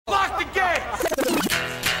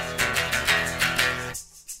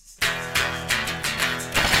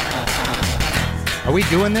Are we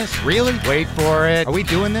doing this? Really? Wait for it. Are we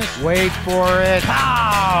doing this? Wait for it.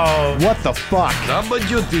 How? What the fuck?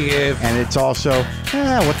 WTF. And it's also,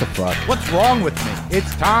 what the fuck? What's wrong with me?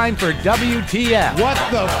 It's time for WTF. What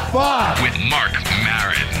the fuck? With Marc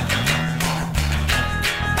Maron.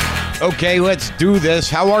 Okay, let's do this.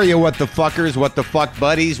 How are you, what the fuckers? What the fuck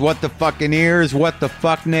buddies? What the fucking ears? What the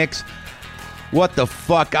fuck nicks? What the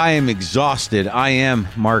fuck? I am exhausted. I am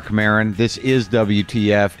Marc Maron. This is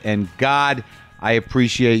WTF. And God, I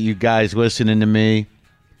appreciate you guys listening to me.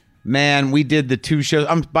 Man, we did the two shows.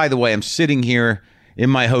 By the way, I'm sitting here in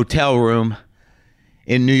my hotel room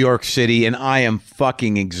in New York City, and I am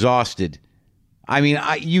fucking exhausted. I mean,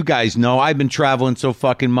 you guys know I've been traveling so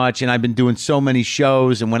fucking much, and I've been doing so many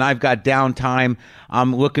shows, and when I've got downtime,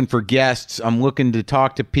 I'm looking for guests. I'm looking to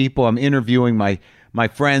talk to people. I'm interviewing my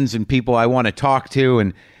friends and people I want to talk to,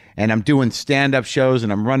 and I'm doing stand-up shows,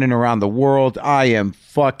 and I'm running around the world. I am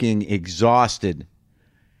fucking exhausted.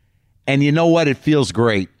 And you know what? It feels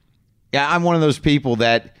great. Yeah, I'm one of those people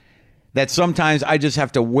that sometimes I just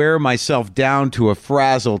have to wear myself down to a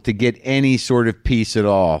frazzle to get any sort of peace at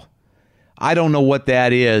all. I don't know what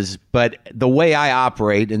that is, but the way I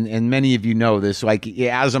operate, and many of you know this, like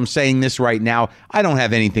as I'm saying this right now, I don't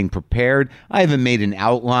have anything prepared. I haven't made an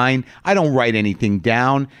outline. I don't write anything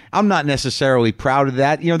down. I'm not necessarily proud of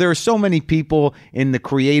that. You know, there are so many people in the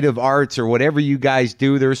creative arts or whatever you guys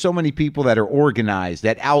do. There are so many people that are organized,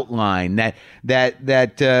 that outline, that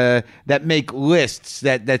make lists,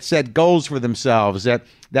 that set goals for themselves,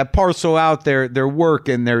 that parcel out their work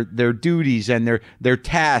and their duties and their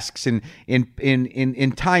tasks and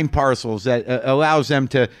in time parcels that allows them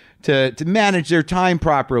to manage their time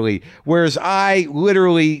properly. Whereas I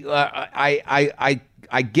literally I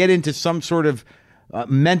get into some sort of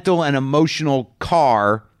mental and emotional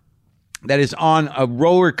car that is on a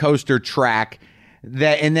roller coaster track.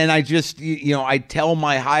 And then I just, I tell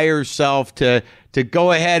my higher self to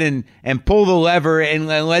go ahead and pull the lever and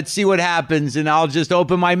let's see what happens. And I'll just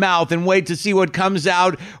open my mouth and wait to see what comes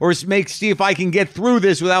out or see if I can get through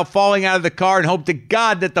this without falling out of the car and hope to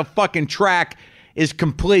God that the fucking track is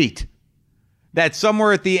complete. That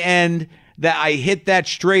somewhere at the end that I hit that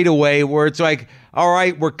straightaway where it's like, all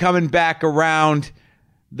right, we're coming back around.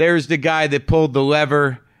 There's the guy that pulled the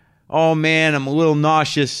lever. Oh man, I'm a little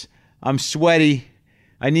nauseous. I'm sweaty.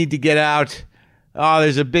 I need to get out. Oh,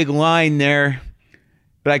 there's a big line there,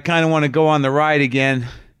 but I kind of want to go on the ride again.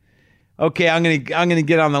 Okay, I'm gonna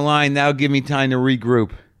get on the line. That'll give me time to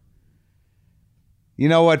regroup. You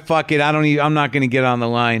know what? Fuck it. I'm not gonna get on the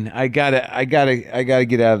line. I gotta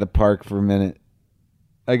get out of the park for a minute.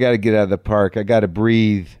 I gotta get out of the park. I gotta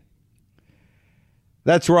breathe.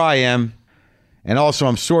 That's where I am, and also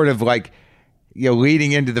I'm sort of like,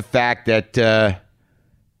 leading into the fact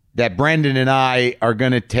that Brendan and I are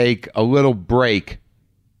going to take a little break.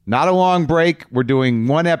 Not a long break. We're doing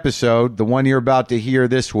one episode, the one you're about to hear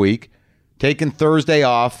this week, taking Thursday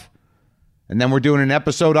off, and then we're doing an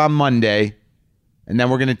episode on Monday, and then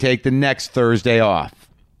we're going to take the next Thursday off.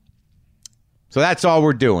 So that's all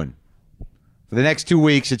we're doing. For the next 2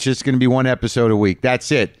 weeks, it's just going to be one episode a week.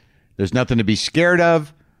 That's it. There's nothing to be scared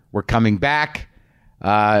of. We're coming back.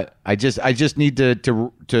 I just need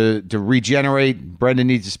to regenerate. Brendan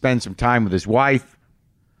needs to spend some time with his wife.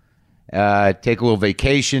 Take a little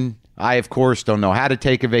vacation. I, of course, don't know how to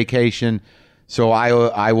take a vacation, so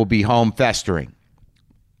I will be home festering,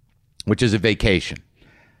 which is a vacation.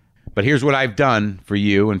 But here's what I've done for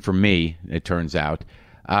you and for me. It turns out,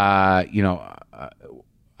 I've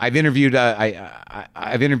interviewed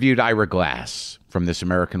Ira Glass from This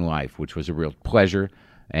American Life, which was a real pleasure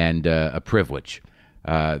and a privilege.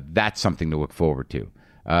 That's something to look forward to.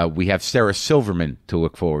 We have Sarah Silverman to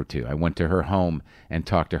look forward to. I went to her home and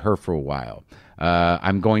talked to her for a while.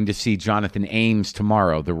 I'm going to see Jonathan Ames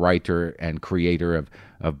tomorrow, the writer and creator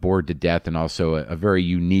of Bored to Death, and also a very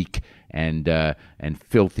unique and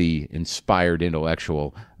filthy, inspired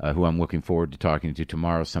intellectual who I'm looking forward to talking to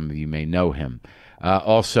tomorrow. Some of you may know him.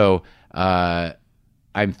 Also,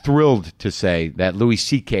 I'm thrilled to say that Louis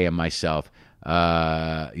C.K. and myself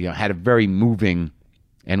had a very moving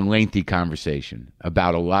and lengthy conversation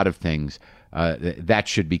about a lot of things that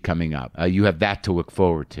should be coming up. You have that to look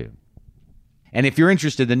forward to. And if you're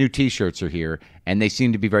interested, the new T-shirts are here, and they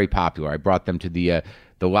seem to be very popular. I brought them to the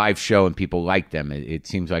live show, and people like them. It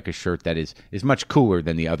seems like a shirt that is much cooler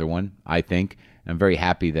than the other one, I think. I'm very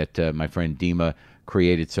happy that my friend Dima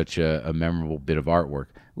created such a memorable bit of artwork.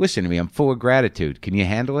 Listen to me. I'm full of gratitude. Can you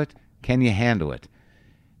handle it? Can you handle it?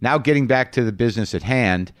 Now getting back to the business at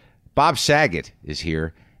hand, Bob Saget is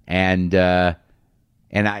here, and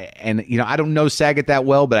I don't know Saget that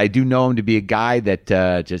well, but I do know him to be a guy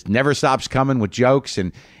that just never stops coming with jokes,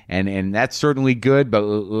 and that's certainly good. But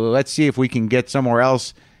let's see if we can get somewhere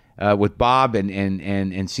else with Bob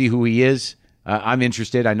and see who he is. I'm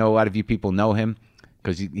interested. I know a lot of you people know him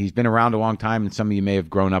because he's been around a long time, and some of you may have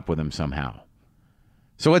grown up with him somehow.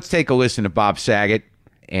 So let's take a listen to Bob Saget,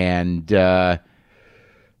 and I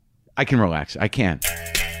can relax. I can.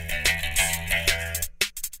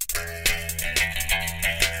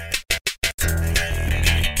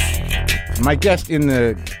 My guest in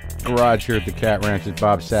the garage here at the Cat Ranch is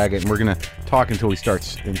Bob Saget, and we're going to talk until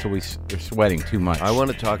we're sweating too much. I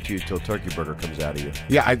want to talk to you till Turkey Burger comes out of you.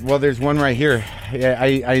 Yeah, well, there's one right here. Yeah,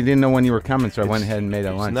 I didn't know when you were coming, so I went ahead and made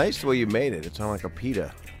it lunch. It's nice the way you made it. It sounded like a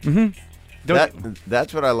pita. Mm-hmm.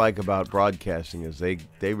 That's what I like about broadcasting is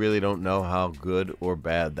they really don't know how good or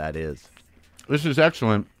bad that is. This is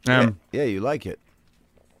excellent. Yeah, you like it.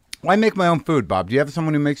 Well, I make my own food, Bob. Do you have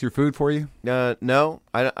someone who makes your food for you? No,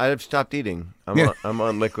 I've stopped eating. I'm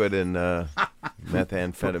on liquid and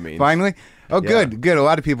methamphetamines. Finally? Oh, good. A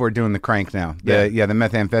lot of people are doing the crank now. The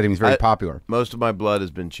methamphetamine is very popular. Most of my blood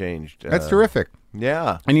has been changed. That's terrific.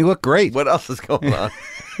 Yeah. And you look great. What else is going on?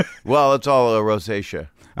 Well, it's all rosacea.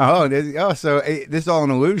 So this is all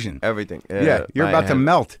an illusion. Everything. You're about to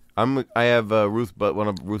melt. I have one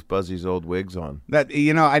of Ruth Buzzy's old wigs on. That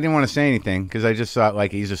I didn't want to say anything because I just thought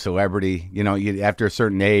like he's a celebrity. After a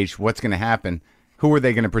certain age, what's going to happen? Who are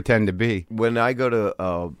they going to pretend to be? When I go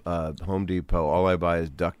to Home Depot, all I buy is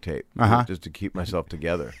duct tape just to keep myself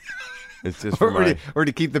together. It's just or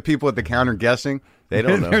to keep the people at the counter guessing. They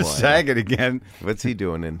don't know. They're Saget again. What's he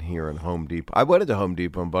doing in here in Home Depot? I went to Home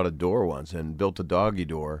Depot and bought a door once and built a doggy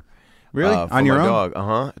door. Really? On your own?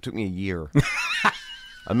 Dog. It took me a year.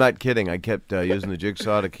 I'm not kidding. I kept using the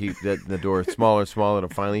jigsaw to keep the door smaller to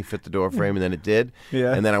finally fit the door frame, and then it did.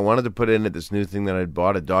 Yeah. And then I wanted to put in at this new thing that I'd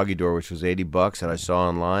bought, a doggy door, which was $80 that I saw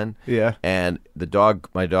online. Yeah. And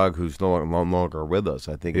my dog, who's no longer with us,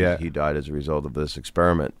 I think he died as a result of this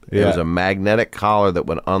experiment. Yeah. It was a magnetic collar that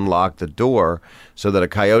would unlock the door so that a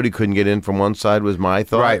coyote couldn't get in from one side, was my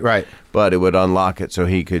thought. Right. But it would unlock it so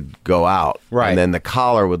he could go out. Right. And then the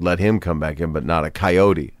collar would let him come back in, but not a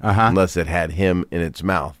coyote, unless it had him in its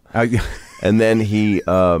mouth. And then he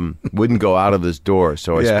wouldn't go out of his door.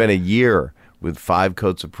 So I spent a year with 5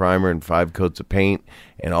 coats of primer and 5 coats of paint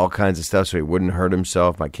and all kinds of stuff so he wouldn't hurt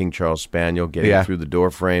himself. My King Charles Spaniel getting through the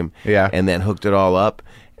door frame. Yeah. And then hooked it all up.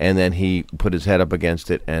 And then he put his head up against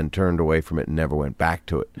it and turned away from it and never went back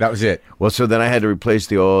to it. That was it. Well, so then I had to replace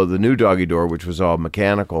the new doggy door, which was all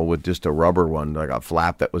mechanical, with just a rubber one, like a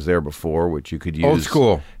flap that was there before, which you could use.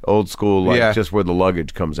 Old school, like just where the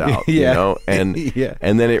luggage comes out, And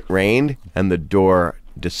and then it rained, and the door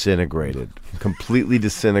disintegrated, completely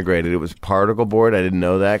disintegrated. It was particle board. I didn't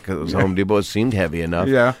know that because it was Home Depot. It seemed heavy enough.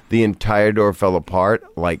 Yeah. The entire door fell apart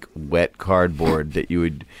like wet cardboard that you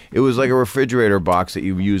would. It was like a refrigerator box that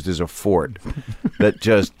you used as a fort that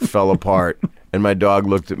just fell apart. And my dog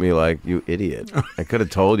looked at me like, "You idiot! I could have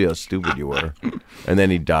told you how stupid you were." And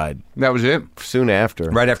then he died. That was it? Soon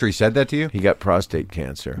after. Right after he said that to you? He got prostate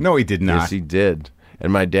cancer. No, he did not. Yes, he did.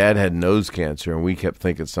 And my dad had nose cancer, and we kept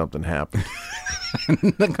thinking something happened.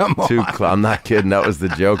 Come on. I'm not kidding. That was the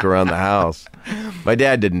joke around the house. My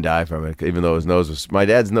dad didn't die from it, even though his nose was... My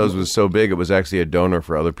dad's nose was so big, it was actually a donor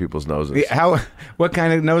for other people's noses. What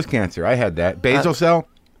kind of nose cancer? I had that. Basal cell?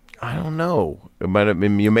 I don't know. It might have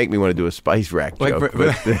been, you make me want to do a spice rack joke.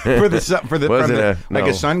 A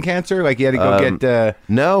sun cancer? Like you had to go get...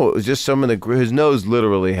 No, it was just his nose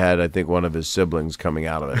literally had, I think, one of his siblings coming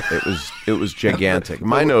out of it. It was gigantic.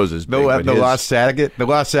 My nose is big. The Lost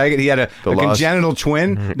Saget, he had a congenital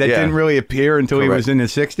twin that didn't really appear until he was in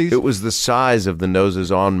his 60s? It was the size of the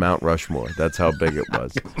noses on Mount Rushmore. That's how big it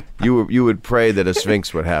was. You would pray that a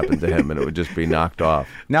sphinx would happen to him and it would just be knocked off.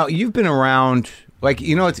 Now, you've been around... Like,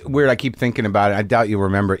 it's weird. I keep thinking about it. I doubt you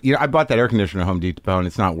remember. I bought that air conditioner at Home Depot, and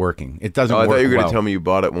it's not working. It doesn't work. I thought you were going to tell me you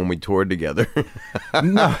bought it when we toured together.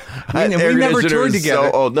 No. We never toured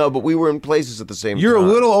together. So old. No, but we were in places at the same time. You're a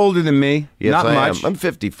little older than me. Yes, not I much. am. I'm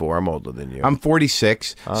 54. I'm older than you. I'm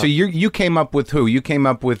 46. So you came up with who? You came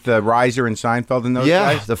up with Reiser and Seinfeld and those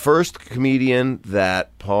guys? Yeah, the first comedian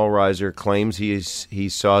that Paul Reiser claims he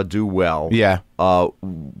saw do well. Yeah.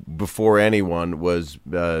 Before anyone was,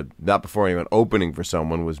 not before anyone opening for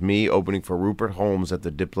someone, was me opening for Rupert Holmes at the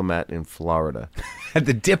Diplomat in Florida. At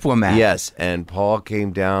the Diplomat? Yes, and Paul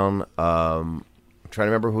came down, I'm trying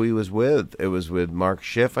to remember who he was with. It was with Mark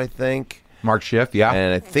Schiff, I think. Mark Schiff, yeah.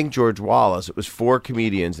 And I think George Wallace. It was 4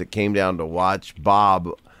 comedians that came down to watch Bob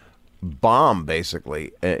bomb,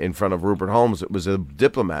 basically, in front of Rupert Holmes. It was a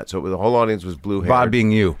Diplomat, so the whole audience was blue-haired. Bob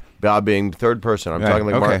being you. Bob being third person. I'm talking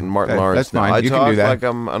like Martin Lawrence. That's fine. I you talk can do that. like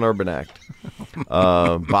I'm an urban act.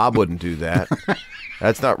 Bob wouldn't do that.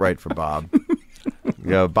 That's not right for Bob.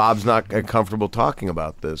 Bob's not comfortable talking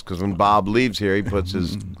about this because when Bob leaves here, he puts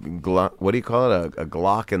his what do you call it? A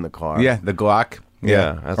Glock in the car. Yeah, the Glock.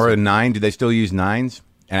 Yeah, or a 9. Do they still use 9s?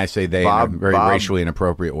 And I say they in a very racially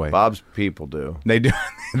inappropriate way. Bob's people do. They do.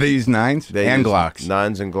 They use 9s and Glocks.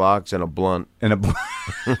 9s and Glocks and a blunt.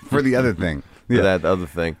 For the other thing. Yeah, that other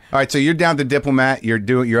thing. All right, so you're down to Diplomat.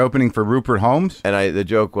 You're opening for Rupert Holmes. And the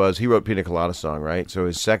joke was he wrote Pina Colada song, right? So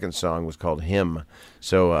his second song was called Him.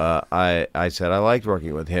 So I said I liked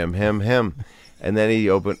working with him. And then he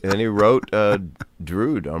wrote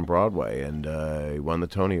Drood on Broadway, and he won the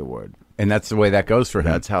Tony Award. And that's the way that goes for him.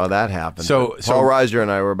 That's how that happened. So Paul Reiser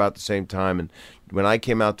and I were about the same time, and when I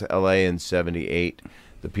came out to L.A. in '78,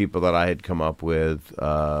 the people that I had come up with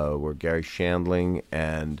were Gary Shandling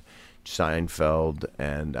and Seinfeld,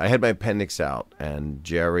 and I had my appendix out, and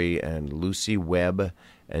Jerry and Lucy Webb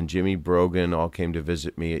and Jimmy Brogan all came to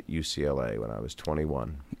visit me at UCLA when I was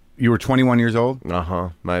 21. You were 21 years old?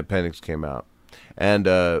 My appendix came out, and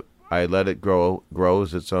I let it grow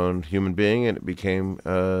as its own human being, and it became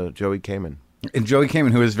Joey Kamen. And Joey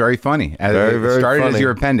Kamen, who is very funny. Very started funny. as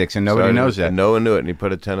your appendix, and nobody knows that. And no one knew it, and he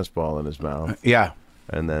put a tennis ball in his mouth. Yeah.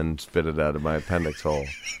 And then spit it out of my appendix hole.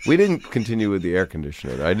 We didn't continue with the air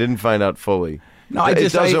conditioner. I didn't find out fully. No,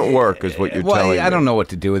 it doesn't work, is what you're telling me. I don't know what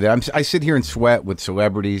to do with it. I sit here and sweat with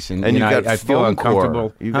celebrities, and I feel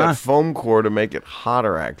uncomfortable. You've got foam core to make it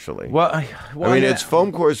hotter, actually. It's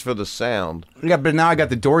foam cores for the sound. Yeah, but now I got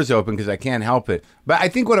the doors open because I can't help it. But I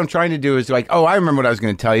think what I'm trying to do is I remember what I was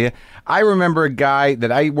going to tell you. I remember a guy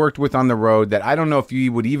that I worked with on the road that I don't know if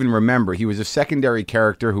you would even remember. He was a secondary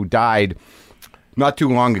character who died not too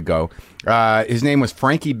long ago. His name was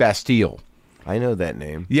Frankie Bastille. I know that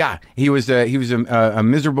name. Yeah, he was a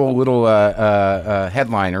miserable little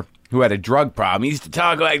headliner who had a drug problem. He used to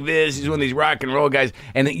talk like this. He's one of these rock and roll guys.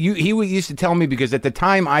 And he used to tell me, because at the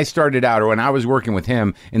time I started out, or when I was working with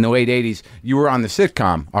him in the late 80s, you were on the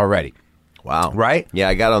sitcom already. Wow. Right? Yeah,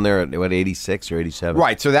 I got on there at, 86 or 87?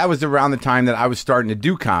 Right, so that was around the time that I was starting to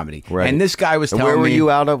do comedy. Right. And this guy was telling me... Where were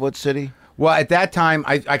you out of? What city? Well, at that time,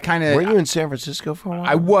 I kind of... Were you in San Francisco for a while?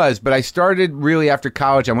 I was, but I started really after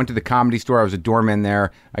college. I went to the Comedy Store. I was a doorman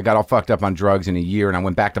there. I got all fucked up on drugs in a year, and I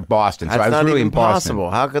went back to Boston. That's so I was not really even in Boston. possible.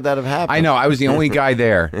 How could that have happened? I know. I was the only guy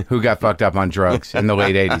there who got fucked up on drugs in the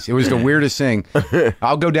late 80s. It was the weirdest thing.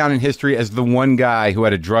 I'll go down in history as the one guy who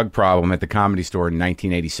had a drug problem at the Comedy Store in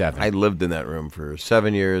 1987. I lived in that room for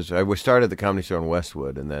 7 years. I started at the Comedy Store in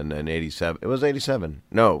Westwood, and then in 87... It was 87.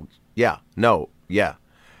 No. Yeah.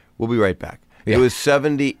 We'll be right back. Yeah. It was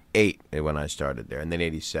 78 when I started there, and then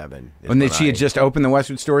 87. And then she had just opened the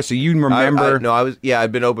Westwood store, so you remember?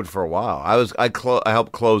 I'd been open for a while. I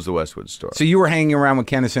helped close the Westwood store. So you were hanging around with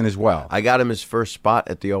Kennison as well. I got him his first spot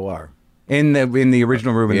at the OR in the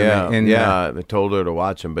original room. I told her to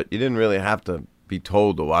watch him, but you didn't really have to be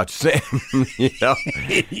told to watch Sam.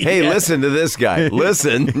 Hey, listen to this guy.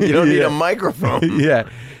 Listen, you don't need a microphone. Yeah.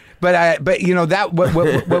 But that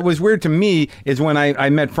what was weird to me is when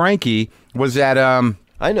I met Frankie was that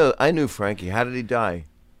I knew Frankie. How did he die?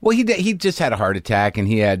 Well, he just had a heart attack, and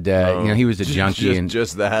he had he was a junkie and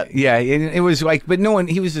just that. Yeah, and it was like, but no one.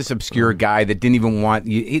 He was this obscure guy that didn't even want.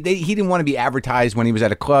 He didn't want to be advertised when he was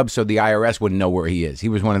at a club, so the IRS wouldn't know where he is. He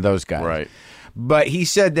was one of those guys, right? But he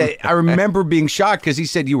said that I remember being shocked because he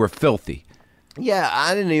said you were filthy. Yeah,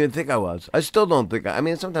 I didn't even think I was. I still don't think.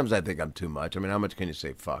 Sometimes I think I'm too much. How much can you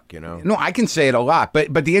say fuck, No, I can say it a lot.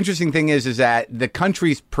 But the interesting thing is that the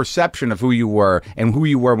country's perception of who you were and who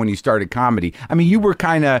you were when you started comedy. You were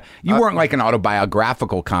you weren't like an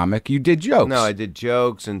autobiographical comic. You did jokes. No, I did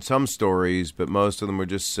jokes and some stories, but most of them were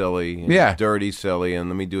just silly. And dirty, silly, and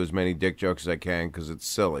let me do as many dick jokes as I can because it's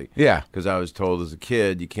silly. Yeah. Because I was told as a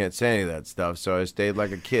kid you can't say any of that stuff, so I stayed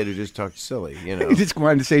like a kid who just talked silly. You just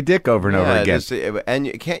wanted to say dick over and over again. And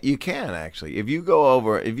you can actually. If you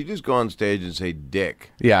just go on stage and say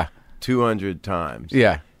dick 200 times.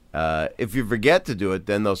 Yeah. If you forget to do it,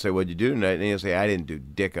 then they'll say, "What'd you do tonight?" And you'll say, "I didn't do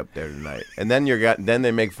dick up there tonight." And then then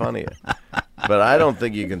they make fun of you. But I don't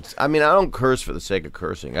think you can. I don't curse for the sake of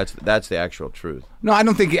cursing. That's the actual truth. No, I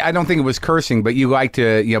don't think it was cursing, but you like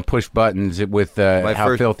to push buttons with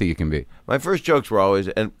how filthy you can be. My first jokes were always,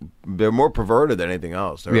 and they're more perverted than anything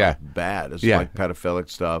else. They're bad. It's like pedophilic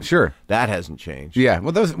stuff. Sure, that hasn't changed. Yeah,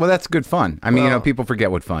 well, that's good fun. People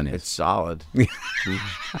forget what fun is. It's solid.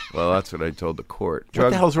 Well, that's what I told the court.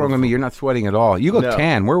 What the hell's wrong with me? You're not sweating at all. You look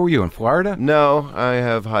tan. Where were you, in Florida? No, I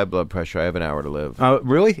have high blood pressure. I have an hour to live. Oh,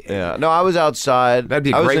 really? Yeah. No, I was outside. That'd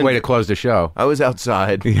be a great way to close the show. I was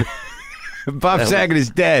outside. Bob Saget is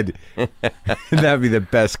dead. That'd be the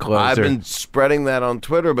best closer. I've been spreading that on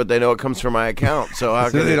Twitter, but they know it comes from my account. So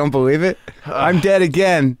they don't believe it? I'm dead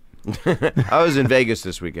again. I was in Vegas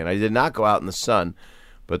this weekend. I did not go out in the sun,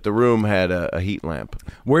 but the room had a heat lamp.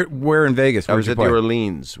 Where in Vegas? I was at the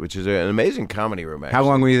Orleans, which is an amazing comedy room, actually. How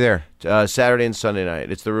long were you there? Saturday and Sunday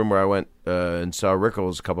night. It's the room where I went and saw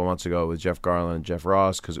Rickles a couple months ago with Jeff Garlin and Jeff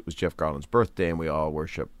Ross, because it was Jeff Garlin's birthday, and we all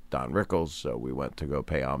worship Don Rickles, so we went to go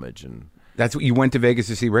pay homage. And that's what you went to Vegas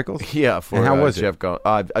to see Rickles? Yeah. And how was Jeff it?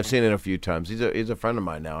 Garlin. I've seen it a few times. He's a friend of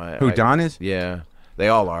mine now. Don is? Yeah, they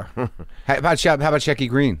all are. How about Shecky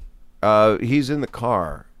Green? He's in the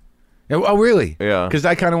car. Oh, really? Yeah. Because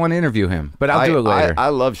I kind of want to interview him, but I'll do it later. I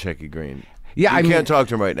love Shecky Green. Yeah, I can't talk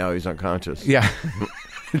to him right now. He's unconscious. Yeah.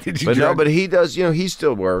 But he does. He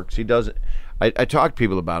still works. He doesn't. I talk to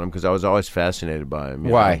people about him because I was always fascinated by him.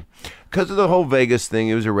 Why? Because of the whole Vegas thing.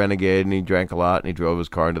 He was a renegade, and he drank a lot, and he drove his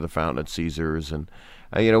car into the fountain at Caesars, and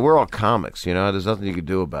we're all comics. There's nothing you could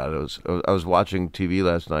do about it. I was watching TV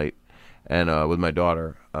last night, and with my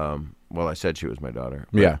daughter. Well, I said she was my daughter.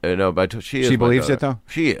 But, yeah. No, but she is. She my believes daughter. it, though?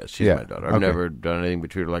 She is. She's my daughter. I've never done anything but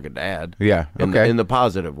treat her like a dad. Yeah. In the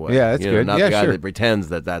positive way. Yeah, that's good. Not yeah, the guy sure. that pretends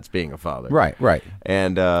that that's being a father. Right.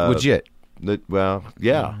 And legit. Well,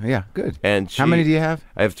 yeah. Yeah, good. And how many do you have?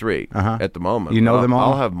 I have 3 at the moment. You know them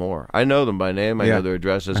all? I'll have more. I know them by name. I know their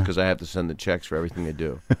addresses because I have to send the checks for everything they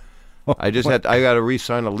do. I got to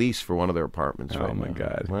re-sign a lease for one of their apartments right now. Oh, my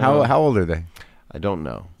God. Well, how old are they? I don't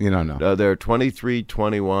know. You don't know? They're 23,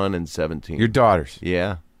 21, and 17. Your daughters?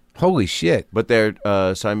 Yeah. Holy shit. But they're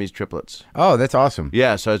Siamese triplets. Oh, that's awesome.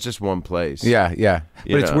 Yeah, so it's just one place. Yeah.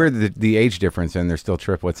 But it's weird the age difference and they're still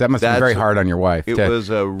triplets. That must have been very hard on your wife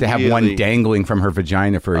to have one dangling from her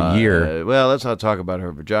vagina for a year. Well, let's not talk about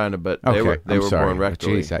her vagina, but they were born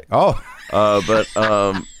rectally.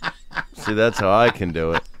 See, that's how I can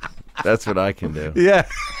do it. That's what I can do. Yeah.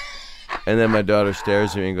 And then my daughter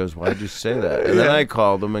stares at me and goes, "Why'd you say that?" And then I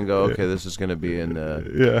called them and go, "Okay, this is going to be in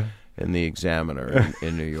the Examiner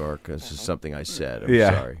in New York. This is something I said.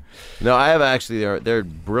 I'm sorry." No, I have actually. They're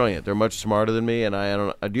brilliant. They're much smarter than me. And I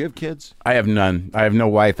don't. Do you have kids? I have none. I have no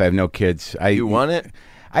wife. I have no kids. You want it?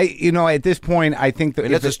 At this point, I think that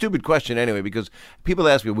that's a stupid question anyway, because people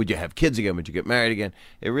ask me, "Would you have kids again? Would you get married again?"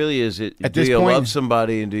 It really is. Do you love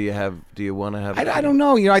somebody, and do you want to have? I don't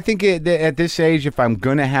know. I think at this age, if I'm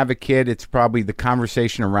going to have a kid, it's probably the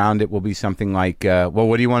conversation around it will be something like, "Well,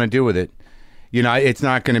 what do you want to do with it?" It's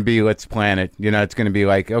not going to be let's plan it. It's going to be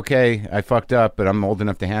like, okay, I fucked up, but I'm old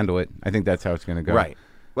enough to handle it. I think that's how it's going to go. Right.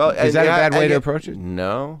 Well, is that a bad way to approach it?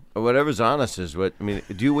 No, whatever's honest is what I mean.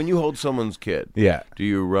 When you hold someone's kid? Yeah. Do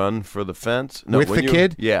you run for the fence? No, with the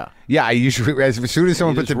kid? Yeah. Yeah, I usually, as soon as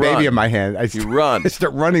someone puts a baby in my hand, you run. I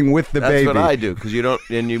start running with the baby. That's what I do, because you don't,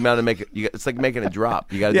 and you got to make it. It's like making a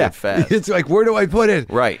drop. You got to do it fast. It's like, where do I put it?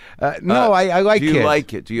 Right. No, I like kids. Do you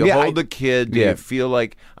like it? Do you hold the kid? Do you feel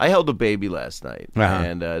like I held a baby last night?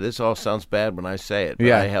 And this all sounds bad when I say it. But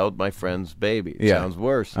I held my friend's baby. It sounds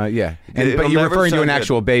worse. But you're referring to an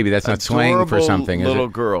actual baby. That's not slang for something. Little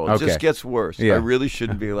girl. It just gets worse. I really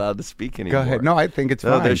shouldn't be allowed to speak anymore. Go ahead. No, I think it's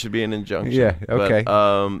fine. There should be an injunction. Yeah. Okay.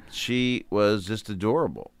 But, she was just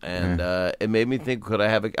adorable, and it made me think: could I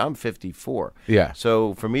have I'm 54. Yeah.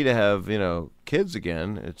 So for me to have kids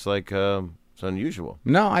again, it's like it's unusual.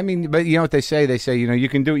 No, I mean, but you know what they say? They say you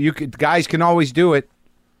can do it. Guys can always do it.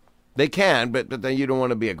 They can, but then you don't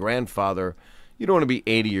want to be a grandfather. You don't want to be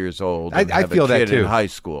 80 years old. And I feel a kid that too. In high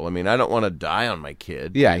school. I mean, I don't want to die on my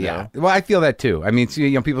kid. Yeah. Well, I feel that too. I mean,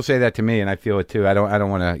 people say that to me, and I feel it too. I don't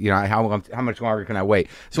want to. How much longer can I wait?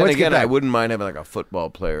 So again, I wouldn't mind having like a football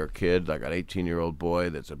player kid, like an 18-year-old boy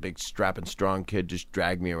that's a big, strapping, strong kid. Just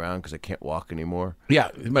drag me around because I can't walk anymore. Yeah,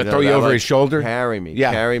 throw you over his shoulder. Carry me.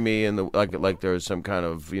 Yeah. Carry me in the like there's some kind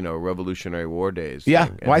of Revolutionary War days. Yeah.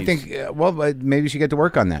 Well, I think maybe you should get to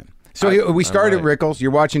work on that. So we started at Rickles.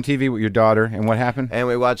 You're watching TV with your daughter, and what happened? And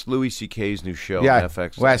we watched Louis C.K.'s new show on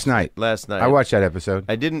FX. Last night. I watched that episode.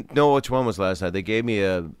 I didn't know which one was last night. They gave me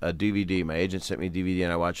a DVD. My agent sent me a DVD,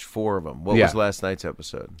 and I watched 4 of them. What was last night's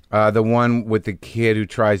episode? The one with the kid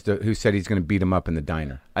who said he's going to beat him up in the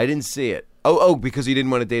diner. I didn't see it. Oh, because he didn't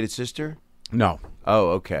want to date his sister? No.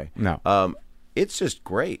 Oh, okay. No. It's just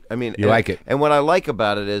great. I mean, you like it. And what I like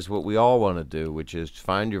about it is what we all want to do, which is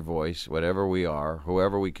find your voice, whatever we are,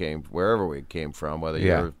 wherever we came from, whether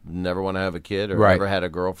you never want to have a kid or never had a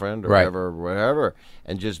girlfriend or ever whatever,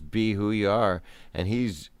 and just be who you are. And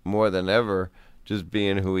he's more than ever just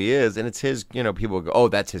being who he is. And it's his, people go, "Oh,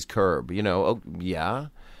 that's his curb." Oh, yeah.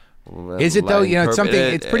 Is it though? It's something.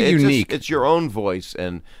 It's pretty unique. It's your own voice,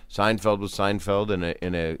 and Seinfeld was Seinfeld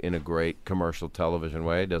in a great commercial television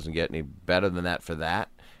way. It doesn't get any better than that for that.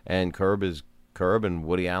 And Curb, and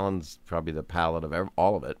Woody Allen's probably the palette of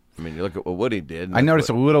all of it. I mean, you look at what Woody did. I noticed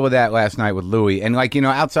a little of that last night with Louis. And, like,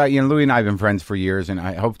 outside, Louis and I have been friends for years, and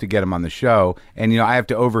I hope to get him on the show. And, I have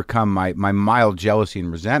to overcome my mild jealousy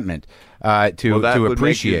and resentment to appreciate. Well, that would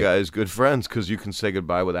make you guys good friends because you can say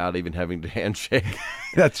goodbye without even having to handshake.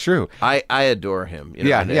 That's true. I adore him.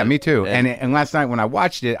 Yeah, me too. And last night when I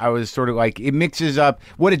watched it, I was sort of like, it mixes up.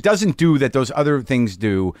 What it doesn't do that those other things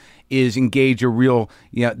do is engage a real,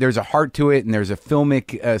 there's a heart to it, and there's a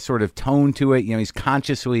filmic sort of tone to it. He's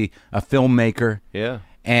consciously a filmmaker. Yeah.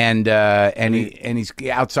 And he's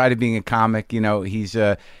outside of being a comic. He's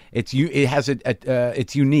it's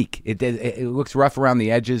unique. It looks rough around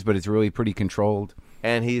the edges, but it's really pretty controlled.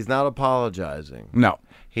 And he's not apologizing. No.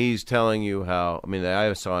 He's telling you how. I mean,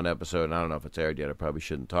 I saw an episode, and I don't know if it's aired yet. I probably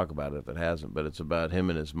shouldn't talk about it if it hasn't, but it's about him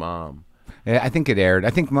and his mom. I think it aired. I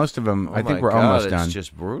think most of them. I think we're almost done. It's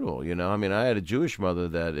just brutal, I mean, I had a Jewish mother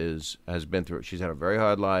that has been through. She's had a very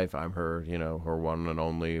hard life. I'm her, her one and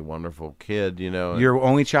only wonderful kid. Your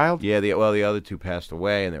only child? Yeah. The other two passed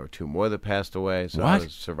away, and there were two more that passed away. So I was a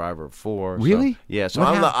survivor of 4. Really? So, yeah. So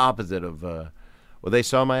I'm the opposite of. Well, they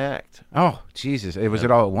saw my act. Oh, Jesus. Was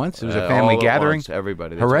it all at once? It was a family gathering? Once,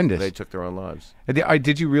 everybody. Horrendous. They took their own lives.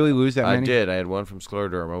 Did you really lose that many? I did. I had one from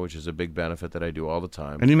scleroderma, which is a big benefit that I do all the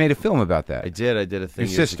time. And you made a film about that. I did. I did a thing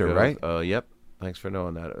Your sister, ago. right? Yep. Thanks for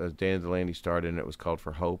knowing that. Dana Delaney starred in it. It was called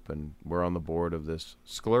For Hope, and we're on the board of this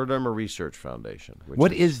Scleroderma Research Foundation.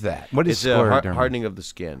 What is that? What is scleroderma? It's hardening of the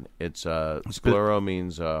skin. It's sclero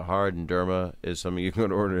means hard, and derma is something you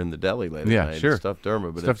can order in the deli later tonight. Sure. Stuffed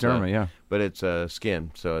derma. But stuffed derma, yeah. But it's skin,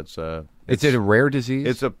 so it's... Is it a rare disease?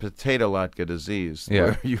 It's a potato latke disease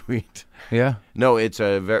where you eat. Yeah. No, it's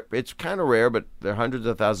kind of rare, but there are hundreds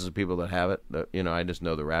of thousands of people that have it. I just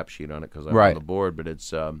know the rap sheet on it because I'm on the board, but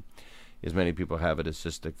it's... as many people have it as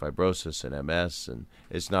cystic fibrosis and MS, and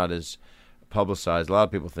it's not as publicized. A lot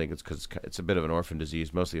of people think it's because it's a bit of an orphan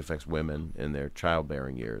disease. Mostly affects women in their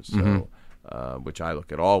childbearing years, so which I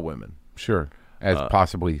look at all women. Sure, as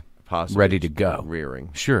possibly ready to go.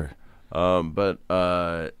 Rearing. Sure. But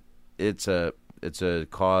it's a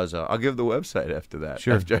cause. I'll give the website after that.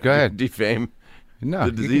 Sure, after go ahead. Defame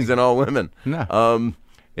the disease in all women. No.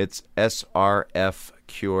 It's srfcure.org.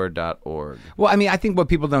 Well, I mean, I think what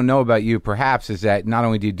people don't know about you, perhaps, is that not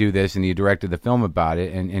only do you do this and you directed the film about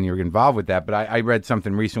it and you're involved with that, but I read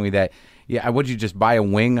something recently that, would you just buy a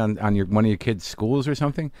wing on one of your kids' schools or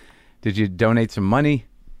something? Did you donate some money?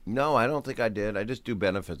 No, I don't think I did. I just do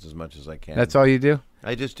benefits as much as I can. That's all you do?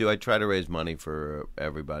 I just do. I try to raise money for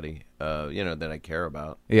everybody, that I care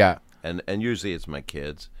about. Yeah. And usually it's my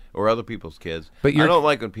kids. Or other people's kids. But I don't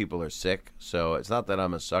like when people are sick, so it's not that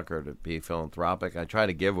I'm a sucker to be philanthropic. I try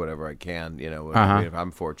to give whatever I can. If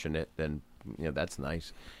I'm fortunate, then that's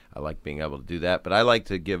nice. I like being able to do that. But I like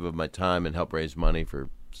to give of my time and help raise money for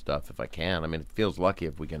stuff if I can. I mean, it feels lucky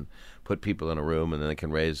if we can put people in a room and then they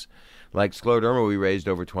can raise. Like scleroderma, we raised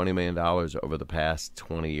over $20 million over the past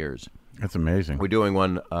 20 years. That's amazing. We're doing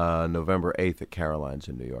one November 8th at Caroline's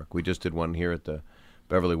in New York. We just did one here at the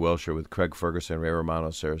Beverly Wilshire with Craig Ferguson, Ray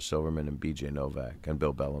Romano, Sarah Silverman, and B.J. Novak and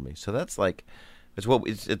Bill Bellamy. So that's like,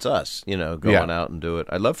 it's us, going out and do it.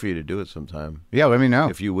 I'd love for you to do it sometime. Yeah, let me know.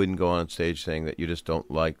 If you wouldn't go on stage saying that you just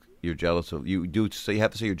don't like, you're jealous of, you have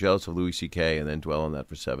to say you're jealous of Louis C.K. and then dwell on that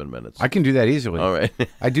for 7 minutes. I can do that easily. All right.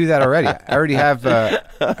 I do that already. I already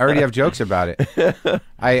have jokes about it.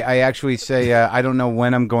 I actually say I don't know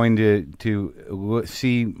when I'm going to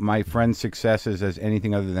see my friend's successes as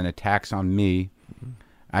anything other than attacks on me.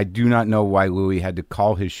 I do not know why Louis had to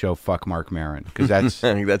call his show "Fuck Marc Maron" because that's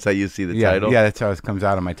I think that's how you see the title. Yeah, that's how it comes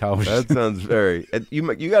out on my television. That sounds very. You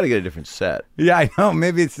got to get a different set. Yeah, I know.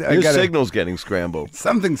 Maybe it's your signal's getting scrambled.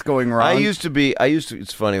 Something's going wrong. I used to.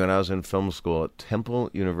 It's funny when I was in film school at Temple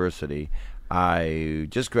University. I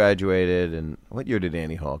just graduated, and what year did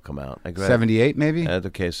Annie Hall come out? 78, maybe.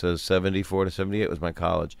 Okay, so 74 to 78 was my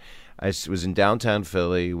college. I was in downtown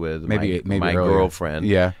Philly with my girlfriend.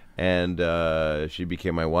 Yeah. And she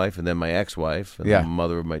became my wife, and then my ex-wife, and the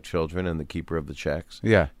mother of my children, and the keeper of the checks.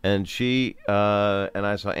 Yeah. And she and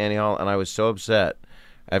I saw Annie Hall, and I was so upset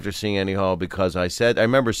after seeing Annie Hall because I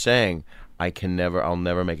remember saying, I'll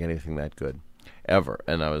never make anything that good, ever.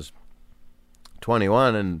 And I was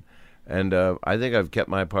 21, and I think I've kept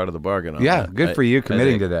my part of the bargain on that. Yeah, good for you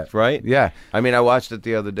committing to that. Right? Yeah. I mean, I watched it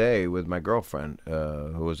the other day with my girlfriend,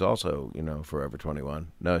 who was also, forever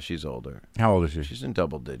 21. No, she's older. How old is she? She's in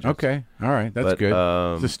double digits. Okay. All right. That's good.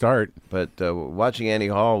 It's a start. But watching Annie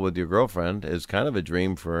Hall with your girlfriend is kind of a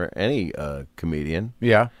dream for any comedian.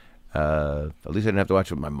 Yeah. At least I didn't have to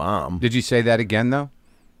watch it with my mom. Did you say that again, though?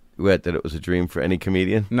 What, that it was a dream for any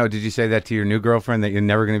comedian? No, did you say that to your new girlfriend, that you're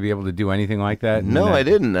never going to be able to do anything like that? No, I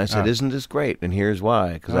didn't. I said, isn't this great? And here's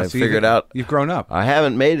why. Because I figured out... You've grown up. I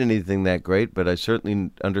haven't made anything that great, but I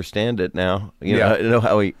certainly understand it now. You know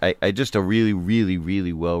how I just a really, really,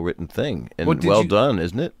 really well-written thing. And well done,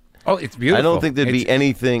 isn't it? Oh, it's beautiful. I don't think there'd be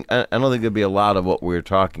anything... I don't think there'd be a lot of what we're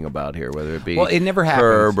talking about here, whether it be it never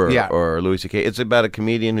Herb or Louis C.K. It's about a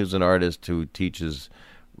comedian who's an artist who teaches...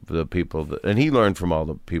 the people and he learned from all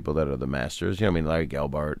the people that are the masters. You know, I mean, Larry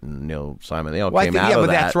Gelbart and Neil Simon. They all came out of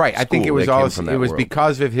that. That's right. School. I think it was also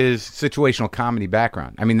because of his situational comedy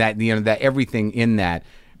background. I mean, that everything in that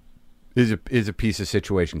is a piece of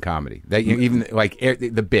situation comedy. That even like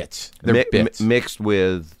the bits, mixed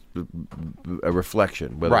with a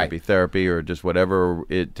reflection, whether it be therapy or just whatever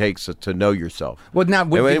it takes to know yourself. Well, now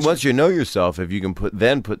once you know yourself, if you can put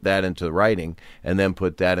that into writing and then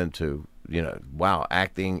put that into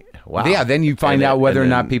acting. Wow. Yeah, then you find out whether or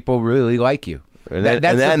not people really like you. And that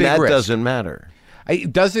doesn't matter.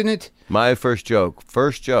 Doesn't it? My first joke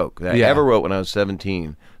that I ever wrote when I was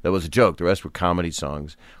 17, that was a joke, the rest were comedy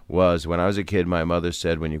songs, was when I was a kid, my mother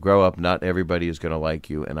said, when you grow up, not everybody is going to like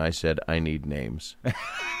you. And I said, I need names.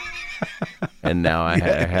 And now I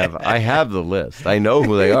have the list. I know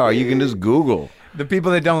who they are. You can just Google. The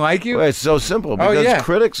people that don't like you? Well, it's so simple because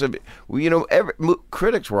critics,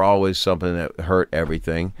 critics were always something that hurt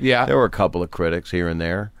everything. Yeah, there were a couple of critics here and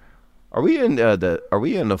there. Are we in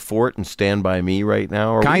the fort and Stand By Me right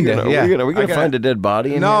now? Kind of. Yeah. Are we gonna find a dead body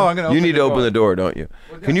in here? No, I'm gonna. You need to open the door, don't you?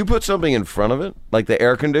 Can you put something in front of it, like the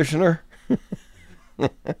air conditioner?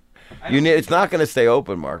 It's not going to stay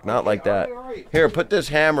open, Mark. Not like that. Right. Here, put this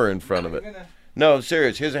hammer in front of it. No,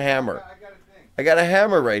 serious. Here's a hammer. I got a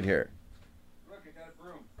hammer right here.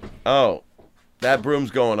 Oh, that broom's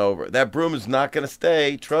going over. That broom is not going to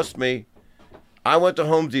stay. Trust me. I went to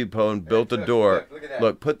Home Depot and built a door.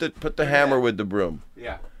 Look, put the hammer with the broom.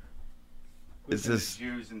 Yeah. Is this?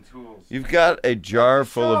 You've got a jar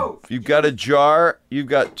full of. You've got a jar. You've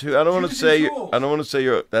got two. I don't want to say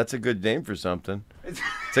you're. That's a good name for something. It's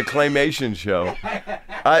a claymation show.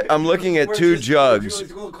 I'm looking at two jugs.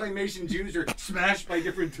 Little claymation Jews are smashed by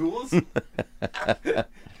different tools.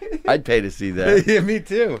 I'd pay to see that. Yeah, me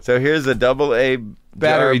too. So here's a AA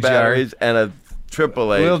batteries and a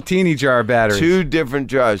AAA. Little teeny jar batteries. Two different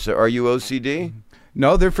jars. So are you OCD?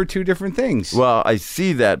 No, they're for two different things. Well, I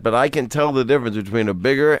see that, but I can tell the difference between a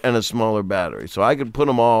bigger and a smaller battery. So I could put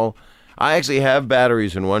them all. I actually have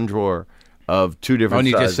batteries in one drawer of two different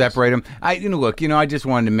sizes. Oh, and you just separate them? I just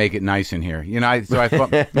wanted to make it nice in here.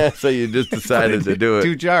 So you just decided to do it.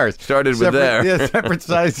 Two jars. Started with there. Yeah, separate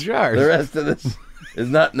size jars. The rest of this is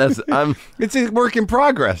not necessary. It's a work in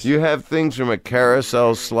progress. You have things from a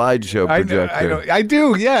carousel slideshow projector. I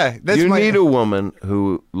do, yeah. You need a woman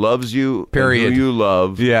who loves you, period, who you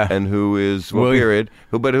love, and who is, period,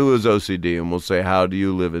 who is OCD, and will say, how do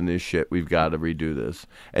you live in this shit? We've got to redo this.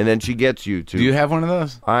 And then she gets you to... Do you have one of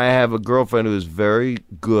those? I have a girlfriend who is very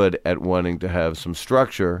good at wanting to have some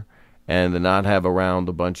structure and to not have around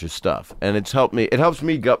a bunch of stuff. And it's helped me. It helps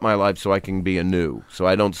me gut my life so I can be anew, so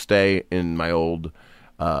I don't stay in my old...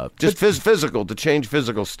 physical, to change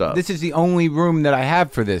physical stuff. This is the only room that I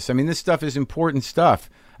have for this. I mean, this stuff is important stuff.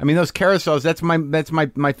 I mean, those carousels, that's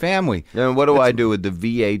my family. And what do I do with the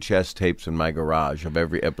VHS tapes in my garage of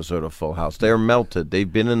every episode of Full House? They're melted.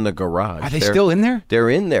 They've been in the garage. Are they still in there? They're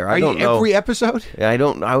in there. I don't know. Every episode? I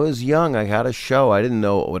don't. I was young. I had a show. I didn't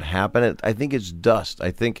know what would happen. I think it's dust. I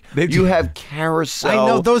think you have carousel. I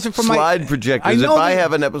know those are from slide projectors. If I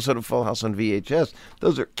have an episode of Full House on VHS,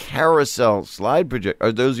 those are carousel slide projectors.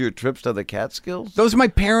 Are those your trips to the Catskills? Those are my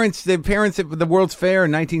parents. The parents at the World's Fair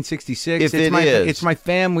in 1966. It's my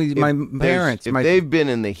family. My parents. If they've been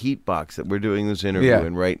in the heat box that we're doing this interview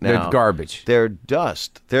in right now, they're garbage. They're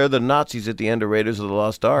dust. They're the Nazis at the end of Raiders of the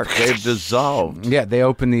Lost Ark. They've dissolved. Yeah, they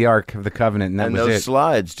opened the Ark of the Covenant, and was those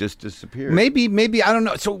slides just disappeared. Maybe I don't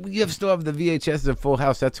know. So you still have the VHS of Full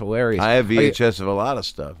House? That's hilarious. I have VHS of a lot of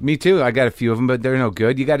stuff. Me too. I got a few of them, but they're no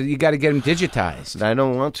good. You got to get them digitized. I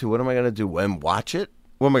don't want to. What am I going to do? And watch it?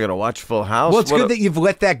 What am I going to watch? Full House? Well, it's good that you've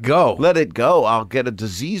let that go. Let it go. I'll get a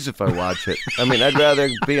disease if I watch it. I mean, I'd rather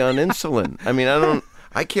be on insulin. I mean,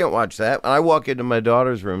 I can't watch that. I walk into my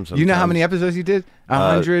daughter's room sometimes. You know how many episodes you did?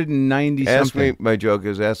 190 something. My joke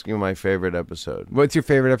is asking my favorite episode. What's your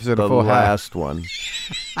favorite episode of Full House? The last one.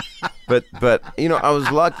 But I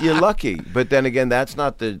was lucky. You're lucky. But then again, that's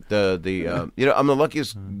not the I'm the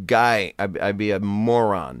luckiest guy. I'd be a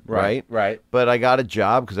moron, right? Right. But I got a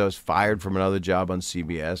job because I was fired from another job on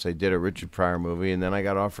CBS. I did a Richard Pryor movie, and then I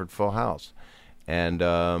got offered Full House. And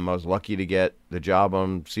I was lucky to get the job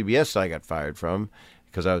on CBS I got fired from,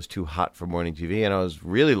 because I was too hot for morning TV, and I was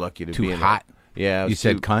really lucky to be too hot. Yeah, you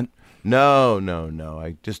said cunt. No.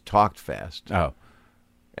 I just talked fast. Oh.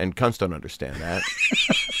 And cunts don't understand that.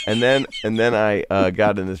 and then I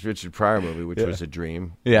got in this Richard Pryor movie, which was a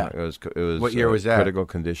dream. Yeah, it was. What year was that? Critical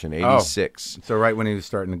Condition, 86. So right when he was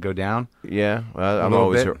starting to go down. Yeah, well, I'm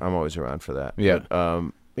always around for that. Yeah,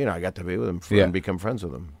 but, I got to be with him and become friends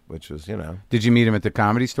with him, which was Did you meet him at the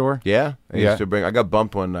Comedy Store? Yeah, I got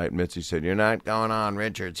bumped one night. Mitzi said, "You're not going on.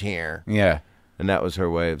 Richard's here." Yeah. And that was her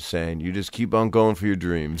way of saying, "You just keep on going for your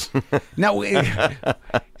dreams." No,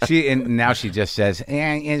 now she just says,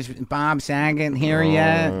 "Is Bob Saget here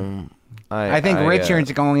yet?" I think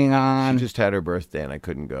Richard's going on. She just had her birthday, and I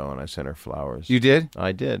couldn't go, and I sent her flowers. You did?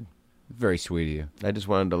 I did. Very sweet of you. I just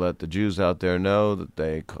wanted to let the Jews out there know that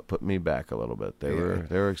they put me back a little bit. They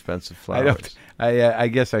were expensive flowers. I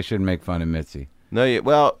guess I shouldn't make fun of Mitzi. No,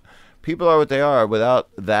 well. People are what they are. Without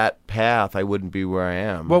that path, I wouldn't be where I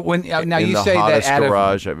am. Well, when now you say that hottest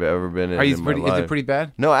garage I've ever been in. Is it pretty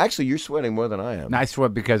bad? No, actually, you're sweating more than I am. No, I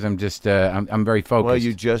sweat because I'm just I'm very focused. Well,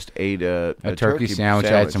 you just ate a turkey sandwich.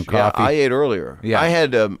 I had some coffee. Yeah, I ate earlier. Yeah, I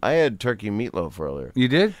had turkey meatloaf earlier. You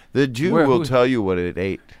did? The Jew will tell you what it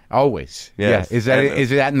ate. Always. Yes. Yeah. Is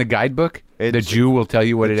that in the guidebook? The Jew will tell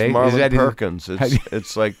you what it ate. Marlon Perkins.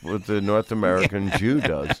 It's like what the North American Jew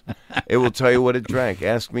does. It will tell you what it drank.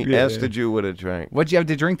 Ask the Jew what it drank. What'd you have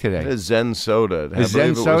to drink today? A Zen soda. I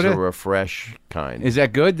believe it was a refresh kind. Is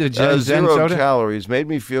that good? The Zen zero soda? Calories. Made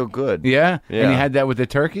me feel good. Yeah? And you had that with the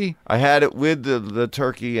turkey? I had it with the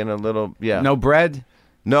turkey and a little, No bread?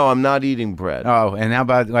 No, I'm not eating bread. Oh, and how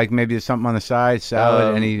about like maybe something on the side,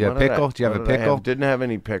 salad, any pickle? Do you have a pickle? Didn't have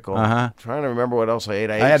any pickle. Trying to remember what else I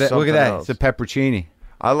ate. I ate something look at that. Else. It's a pepperoncini.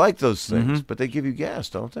 I like those things, but they give you gas,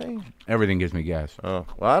 don't they? Everything gives me gas. Oh,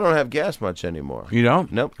 well, I don't have gas much anymore. You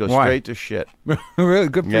don't? Nope, go straight to shit. Really?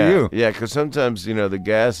 Good for you. Yeah, because sometimes, the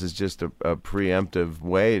gas is just a preemptive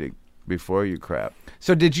way before you crap.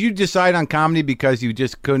 So did you decide on comedy because you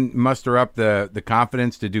just couldn't muster up the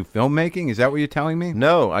confidence to do filmmaking? Is that what you're telling me?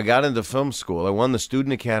 No, I got into film school. I won the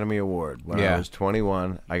Student Academy Award when I was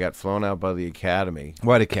 21. I got flown out by the Academy.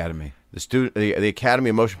 What Academy? The Academy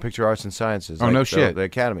of Motion Picture Arts and Sciences. Oh, no shit. The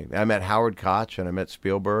Academy. I met Howard Koch and I met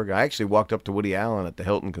Spielberg. I actually walked up to Woody Allen at the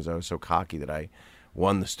Hilton because I was so cocky that I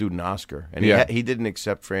won the student Oscar. And he didn't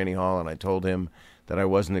accept Franny Hall, and I told him that I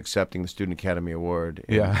wasn't accepting the Student Academy Award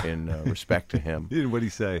in respect to him. What did he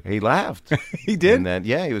say? He laughed. He did? And then,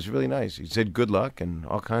 he was really nice. He said good luck and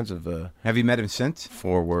all kinds of... Have you met him since?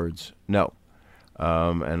 4 words. No.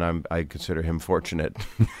 And I consider him fortunate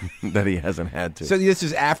that he hasn't had to. So this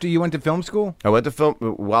is after you went to film school? I went to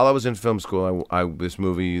while I was in film school. This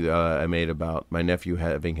movie I made about my nephew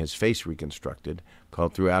having his face reconstructed,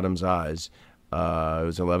 called Through Adam's Eyes. It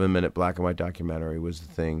was an 11-minute black and white documentary. Was the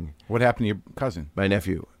thing. What happened to your cousin? My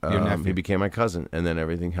nephew. Your nephew. He became my cousin, and then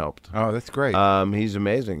everything helped. Oh, that's great. He's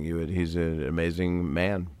amazing. He's an amazing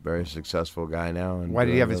man. Very successful guy now. And why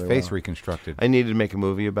did he have his face reconstructed? I needed to make a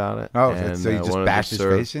movie about it. Oh, so you just bashed his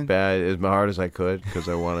face in? As hard as I could because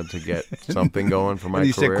I wanted to get something going for my career.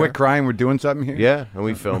 You said, "Quit crying, we're doing something here." Yeah, and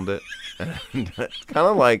we filmed it. Kind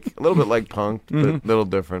of like a little bit like Punk, but a little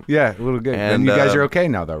different. Yeah, a little good. And you guys are okay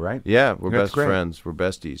now, though, right? Yeah, we're best friends. We're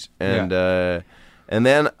besties. And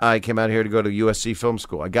then I came out here to go to USC Film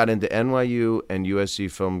School. I got into NYU and USC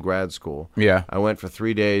Film Grad School. Yeah, I went for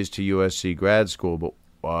 3 days to USC Grad School, but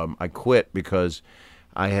I quit because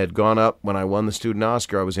I had gone up when I won the student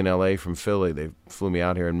Oscar. I was in L.A. from Philly. They flew me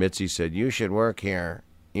out here, and Mitzi said, "You should work here.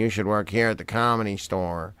 You should work here at the Comedy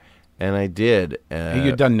Store." And I did.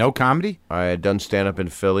 You'd done no comedy? I had done stand-up in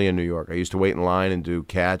Philly and New York. I used to wait in line and do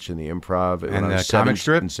catch in the improv. And when I was comic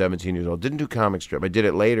strip? 17 years old. Didn't do comic strip. I did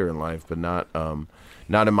it later in life, but not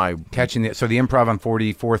in my... So the improv on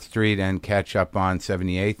 44th Street and catch up on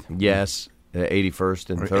 78th? Yes. 81st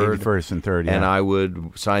and 3rd. 81st and 3rd, yeah. And I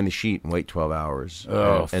would sign the sheet and wait 12 hours.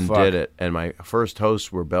 And fuck. did it. And my first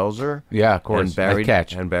hosts were Belzer. Yeah, of course. And Barry,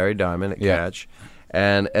 Catch. And Barry Diamond at Catch.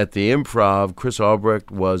 And at the improv, Chris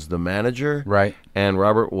Albrecht was the manager. Right. And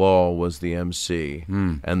Robert Wall was the MC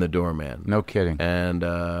and the doorman. No kidding.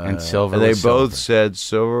 And Silver. And they both said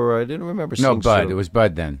Silver. I didn't remember seeing Bud. Silver. It was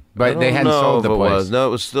Bud then. But they hadn't sold the place. No,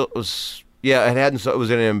 it was still... Yeah, it hadn't. It was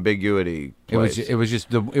an ambiguity place. It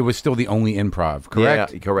was still the only improv,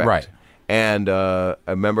 correct? Yeah, correct. Right. And I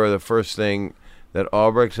remember the first thing that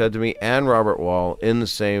Albrecht said to me and Robert Wall in the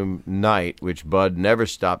same night, which Bud never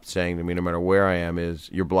stopped saying to me, no matter where I am, is,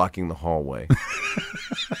 "You're blocking the hallway."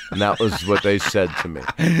 And that was what they said to me.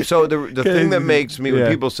 So the thing that makes me,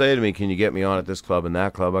 when people say to me, "Can you get me on at this club and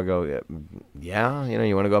that club?" I go, "Yeah,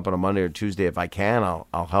 you want to go up on a Monday or Tuesday? If I can,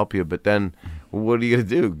 I'll help you." But then What are you going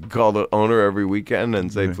to do? Call the owner every weekend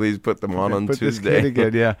and say, please put them on put Tuesday? This kid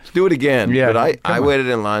again, yeah. Do it again. Yeah, but I waited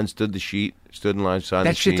in line, stood in line, signed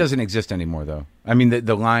the sheet. That shit doesn't exist anymore, though. I mean,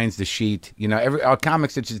 the lines, the sheet. You know, our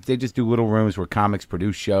comics, they just do little rooms where comics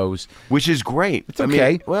produce shows. Which is great. It's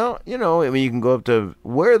okay. You can go up to,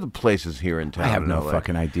 where are the places here in town? I have no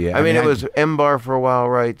fucking idea. I mean, it was M-Bar for a while,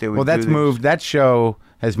 right? That's moved. That show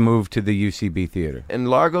has moved to the UCB Theater. And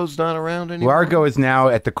Largo's not around anymore? Largo is now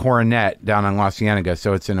at the Coronet down on La Cienega,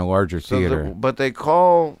 so it's in a larger theater. But they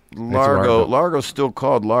call Largo's still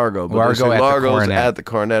called Largo, but Largo's at the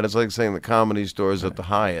Coronet. It's like saying the Comedy Store's at the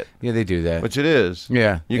Hyatt. Yeah, they do that. Which it is.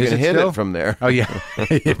 Yeah. You can hit it from there. Oh, yeah.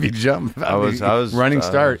 If you jump. I was running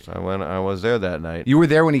start. I was there that night. You were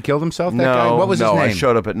there when he killed himself, that guy? What was his name? No, I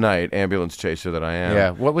showed up at night, ambulance chaser that I am.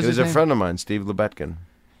 Yeah, what was his name? He was a friend of mine, Steve Lebetkin.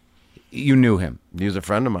 You knew him? He was a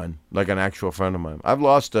friend of mine, like an actual friend of mine. I've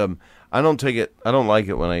lost I don't like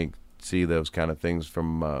it when I see those kind of things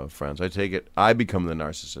from friends. I become the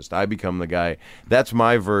narcissist. I become the guy. That's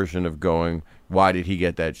my version of going, why did he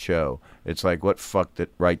get that show? It's like, what fucked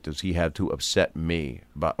it right does he have to upset me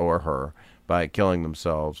or her by killing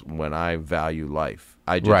themselves when I value life?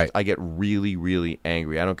 I get really, really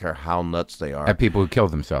angry. I don't care how nuts they are. At people who kill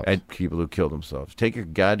themselves. At people who kill themselves. Take your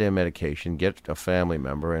goddamn medication, get a family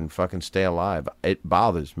member, and fucking stay alive. It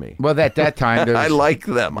bothers me. Well, at that time... I like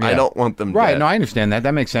them. Yeah. I don't want them dead. No, I understand that.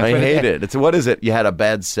 That makes sense. I hate it. What is it? You had a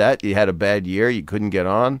bad set? You had a bad year? You couldn't get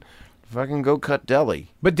on? Fucking go cut deli.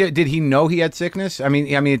 But did he know he had sickness? I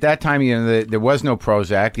mean, at that time, there was no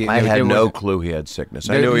Prozac. I had no clue he had sickness.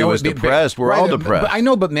 I knew he was depressed. We're all depressed. But I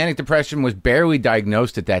know, but manic depression was barely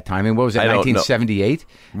diagnosed at that time. And what was it, 1978?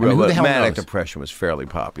 Who the hell manic depression was fairly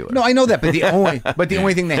popular. No, I know that, but the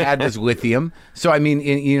only thing they had was lithium. So I mean,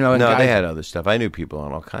 no, they had other stuff. I knew people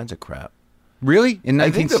on all kinds of crap. Really? In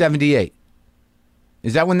 1978?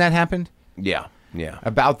 Is that when that happened? Yeah.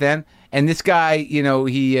 About then. And this guy,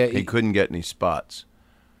 he couldn't get any spots.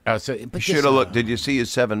 Oh, so he should have looked. Did you see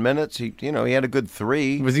his 7 minutes? He had a good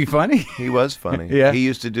 3. Was he funny? He was funny. Yeah. He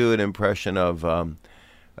used to do an impression of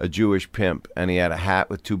a Jewish pimp, and he had a hat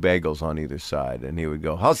with 2 bagels on either side, and he would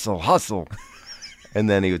go, hustle, hustle. And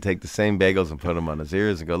then he would take the same bagels and put them on his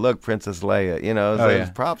ears and go, look, Princess Leia. It was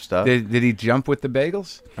prop stuff. Did he jump with the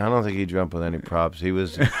bagels? I don't think he jumped with any props. He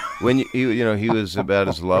was he was about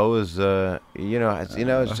as low as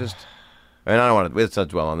it's just. And I don't want to. Let's not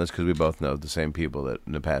dwell on this because we both know the same people that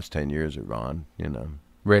in the past 10 years are gone.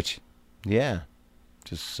 Rich. Yeah,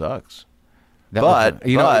 just sucks. But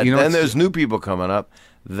then there's new people coming up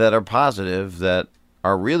that are positive, that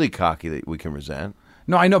are really cocky, that we can resent.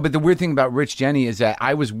 No, I know, but the weird thing about Rich Jenny is that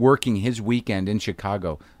I was working his weekend in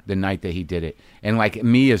Chicago the night that he did it. And like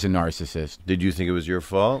me as a narcissist. Did you think it was your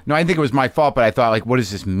fault? No, I think it was my fault, but I thought, like, what does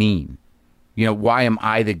this mean? Why am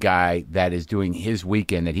I the guy that is doing his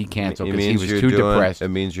weekend that he canceled because he was too depressed? It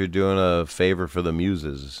means you're doing a favor for the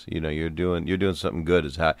muses. You're doing something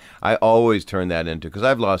good. I always turn that into, because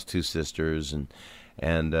I've lost 2 sisters and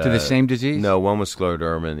to the same disease. No, one was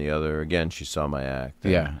scleroderma, and the other, again, she saw my act.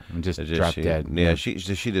 Yeah, and just dropped dead. Yeah, she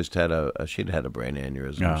just had she'd had a brain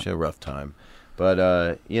aneurysm. Yeah. She had a rough time, but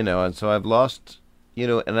and so I've lost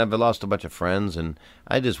and I've lost a bunch of friends, and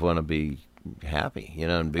I just want to be happy,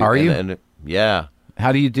 and be. Are you? And, yeah.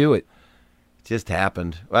 How do you do it? It just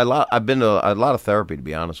happened. I've been to a lot of therapy, to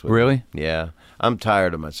be honest with you. Really? Yeah. I'm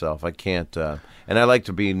tired of myself. I can't. And I like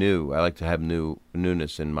to be new. I like to have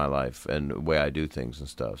newness in my life and the way I do things and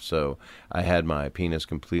stuff. So I had my penis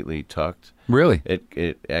completely tucked. Really?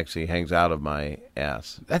 It actually hangs out of my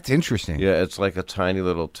ass. That's interesting. Yeah, it's like a tiny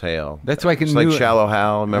little tail. That's like it's like Shallow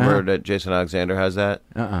Hal. Remember that Jason Alexander has that?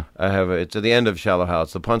 I have it. It's at the end of Shallow Hal.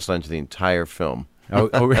 It's the punchline to the entire film. Oh,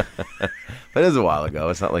 but it was a while ago.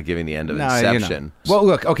 It's not like giving the end of Inception. Well,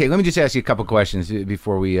 look, okay, let me just ask you a couple questions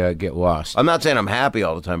before we get lost. I'm not saying I'm happy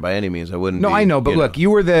all the time by any means. I wouldn't. No, I know, but look, you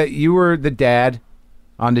were the dad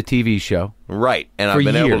on the TV show. Right, and I've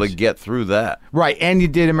been able to get through that. Right, and you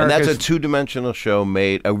did America's... And that's a 2-dimensional show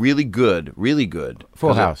made, a really good...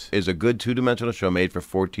 Full House. Is a good 2-dimensional show made for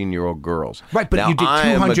 14-year-old girls. Right, but now, you did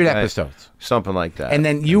 200 episodes. Something like that. And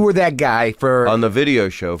then you were that guy for... On the video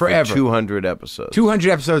show forever. For 200 episodes.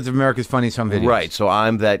 200 episodes of America's Funniest Home Videos. Right, so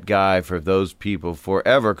I'm that guy for those people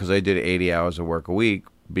forever, because I did 80 hours of work a week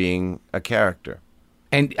being a character.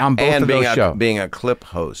 And on both of those shows. Being a clip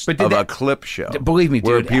host of a clip show. Believe me,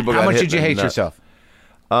 dude. How much did you hate yourself?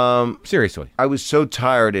 Seriously. I was so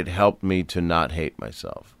tired it helped me to not hate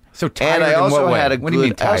myself. So tired and I also in what had way? a What do you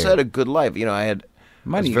mean I also tired? had a good life. I had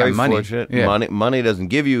money. I was very money. fortunate. Yeah. Money doesn't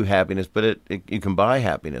give you happiness, but you can buy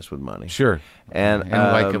happiness with money. Sure. And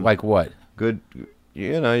like what? Good.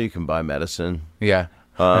 You can buy medicine. Yeah.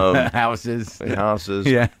 Houses,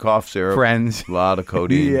 cough syrup, friends, a lot of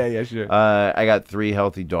codeine. yeah, sure. I got 3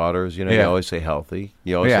 healthy daughters. You know, you always say healthy.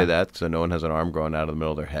 You always say that so no one has an arm growing out of the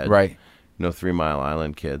middle of their head. Right. 3 Mile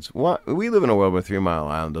Island kids. What? We live in a world where 3 Mile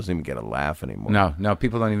Island doesn't even get a laugh anymore. No,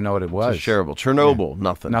 people don't even know what it was. It's shareable. Chernobyl,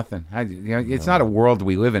 nothing. It's not a world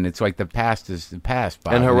we live in. It's like the past is the past.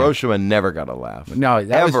 And Hiroshima never got a laugh. No,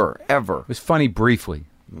 ever. It was funny briefly.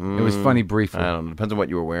 It was funny briefly. I don't know. Depends on what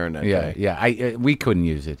you were wearing that day. Yeah. We couldn't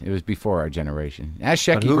use it. It was before our generation. Ask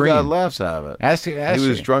Shecky Who Green. got laughs out of it? He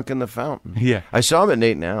was drunk in the fountain. Yeah. I saw him at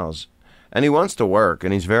Nate Now's. And he wants to work,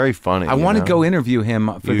 and he's very funny. I want to go interview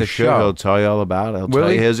him for the show. He'll tell you all about it. He'll tell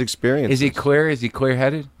you his experience. Is he clear? Is he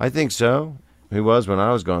clear-headed? I think so. He was when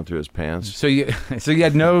I was going through his pants. So you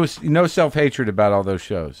had no self-hatred about all those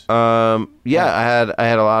shows. Yeah, I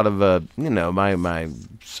had a lot of my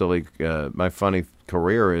silly my funny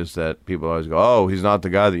career is that people always go, "Oh, he's not the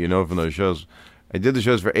guy that you know from those shows." I did the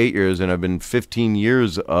shows for 8 years, and I've been 15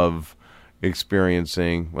 years of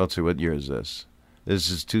experiencing. Well, let's see, what year is this?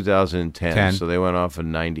 This is 2010, so they went off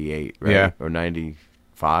in 98, right? Yeah. Or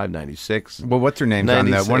 95, 96. Well, what's her name?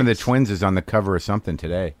 One of the twins is on the cover of something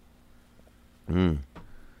today. You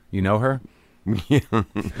know her? Yeah.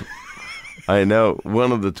 I know.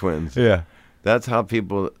 One of the twins. Yeah. That's how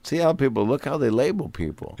people... See how people... Look how they label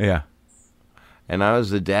people. Yeah. And I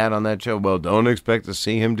was the dad on that show. Well, don't expect to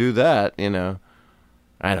see him do that,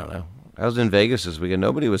 I don't know. I was in Vegas this weekend.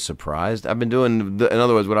 Nobody was surprised. I've been doing... in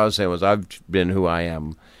other words, what I was saying was I've been who I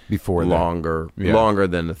am before longer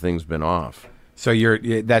than the thing's been off. So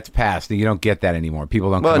that's past. You don't get that anymore. People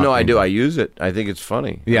don't. Well, no, I do. I use it. I think it's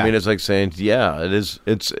funny. Yeah. I mean, it's like saying, yeah, it is.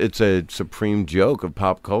 It's a supreme joke of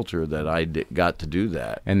pop culture that I got to do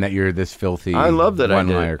that, and that you're this filthy. I love that I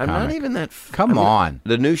did. I'm not even that. Come on.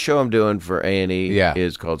 The new show I'm doing for A&E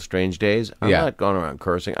is called Strange Days. I'm not going around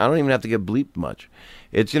cursing. I don't even have to get bleeped much.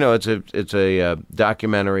 It's it's a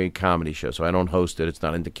documentary comedy show, so I don't host it. It's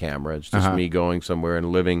not into camera. It's just me going somewhere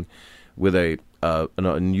and living with an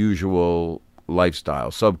unusual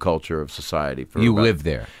lifestyle, subculture of society. Live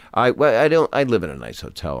there. I live in a nice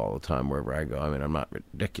hotel all the time wherever I go. I mean, I'm not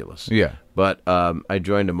ridiculous. Yeah. But I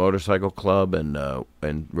joined a motorcycle club and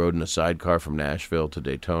rode in a sidecar from Nashville to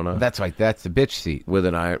Daytona. That's the bitch seat.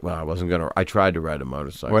 I wasn't gonna. I tried to ride a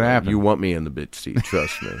motorcycle. What happened? You want me in the bitch seat?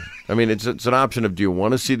 Trust me. I mean, it's an option of do you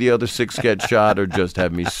want to see the other 6 get shot or just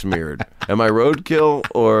have me smeared? Am I roadkill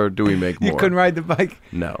or do we make more? You couldn't ride the bike?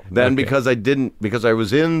 No. Then because I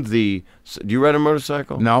was in the. Do you ride a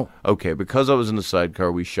motorcycle? No. Okay, because I was in the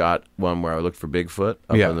sidecar, we shot one where I looked for Bigfoot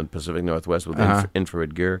up in the Pacific Northwest with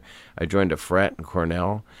infrared gear. I joined a frat in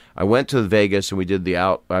Cornell. I went to Vegas and we did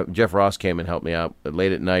Jeff Ross came and helped me out.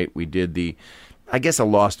 Late at night, we did a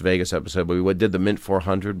Lost Vegas episode, but we did the Mint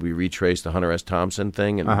 400. We retraced the Hunter S. Thompson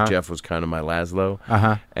thing, and Jeff was kind of my Laszlo.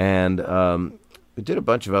 And we did a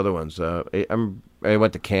bunch of other ones. I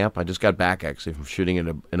went to camp. I just got back, actually, from shooting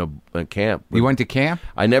in a camp. You went to camp?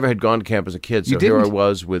 I never had gone to camp as a kid, so here I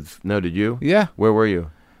was with... No, did you? Yeah. Where were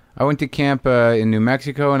you? I went to camp in New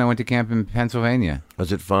Mexico, and I went to camp in Pennsylvania.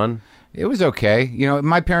 Was it fun? It was okay.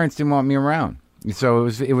 My parents didn't want me around. So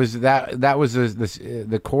it was that was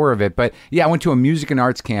the core of it. But yeah, I went to a music and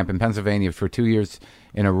arts camp in Pennsylvania for 2 years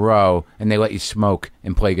in a row, and they let you smoke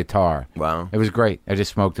and play guitar. Wow. It was great. I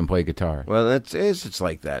just smoked and played guitar. Well, it's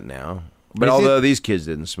like that now. But although these kids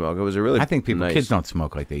didn't smoke, it was a really I think kids don't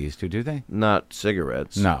smoke like they used to, do they? Not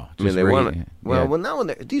cigarettes. No. I mean, they want to. Well, now when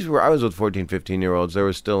I was with 14, 15-year-olds, there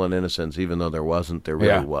was still an innocence, even though there wasn't. There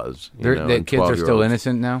really was. The kids are still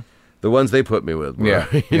innocent now? The ones they put me with were.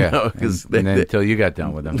 Until you got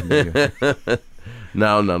done with them.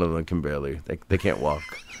 No, none of them can barely. They can't walk.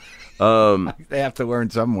 They have to learn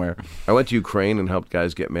somewhere. I went to Ukraine and helped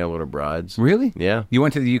guys get mail-order brides. Really? Yeah. You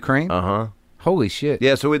went to the Ukraine? Uh-huh. Holy shit.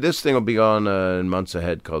 Yeah, so this thing will be on in months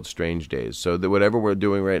ahead called Strange Days. So that whatever we're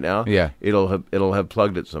doing right now, it'll have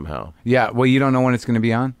plugged it somehow. Yeah, well, you don't know when it's going to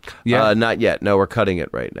be on? Yeah. Not yet. No, we're cutting it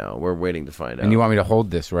right now. We're waiting to find out. And you want me to hold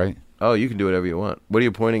this, right? Oh, you can do whatever you want. What are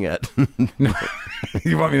you pointing at?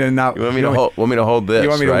 You want me to not? You want me to hold this? You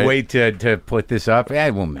want me to wait to put this up? Yeah,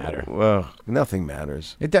 it won't matter. Well, nothing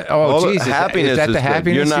matters. Jesus! Happiness is that the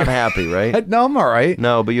happiness? You're not happy, right? No, I'm all right.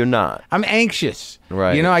 No, but you're not. I'm anxious.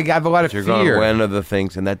 Right. I have a lot of fear. Going, when are the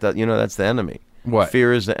things? And that's the enemy. What?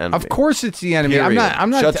 Fear is the enemy. Of course, it's the enemy. Period. I'm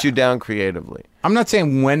not. Shuts you down creatively. I'm not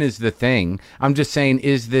saying when is the thing. I'm just saying,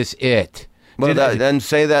 is this it? Well, then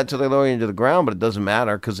say that till they lower you into the ground, but it doesn't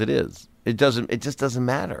matter because it is. It just doesn't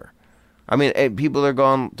matter. I mean, people are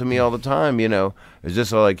going to me all the time, you know, is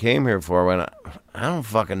this all I came here for? When I don't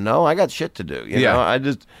fucking know. I got shit to do, you know? I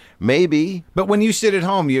just, maybe. But when you sit at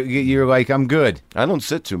home, you're like, I'm good. I don't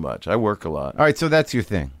sit too much. I work a lot. All right, so that's your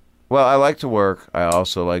thing. Well, I like to work. I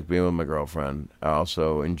also like being with my girlfriend. I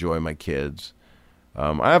also enjoy my kids.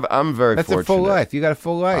 I'm very fortunate. That's a full life. You got a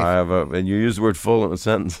full life. I have and you use the word full in a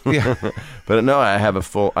sentence. Yeah. But no, I have a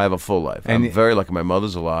full life. And I'm very lucky. My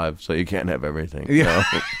mother's alive, so you can't have everything. Yeah.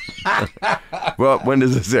 Well, when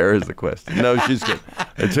does this air is the question. No, she's good.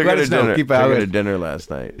 I took her to dinner. Took her to dinner last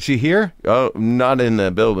night. She here? Oh, not in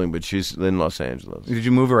the building, but she's in Los Angeles. Did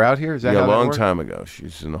you move her out here? Is that a long time ago?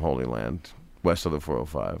 She's in the Holy Land. West of the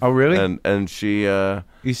 405. Oh, really? And she...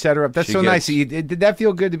 you set her up. That's so nice. Did that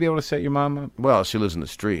feel good to be able to set your mom up? Well, she lives in the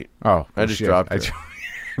street. Oh. I just dropped her.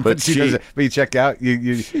 But but you check out.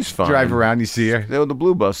 She's fine. Drive around, you see her. The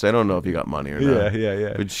blue bus, they don't know if you got money or not.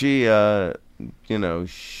 Yeah. But she... you know,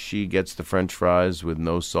 she gets the French fries with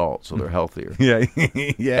no salt, so they're healthier. Yeah.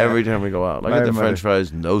 Every time we go out, I get the French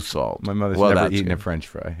fries, no salt. My mother's never eaten a French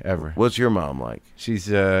fry ever. What's your mom like?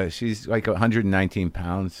 She's like 119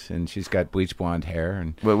 pounds, and she's got bleach blonde hair.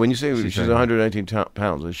 And but when you say she's 119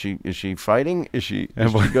 pounds, is she fighting? Is she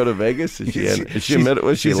go to Vegas? Is she admit it?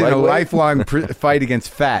 Was she she's in a lifelong fight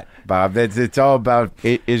against fat, Bob. It's all about.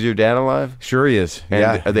 Is your dad alive? Sure he is.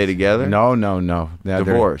 And are they together? No.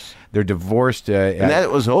 Divorce. They're divorced. And that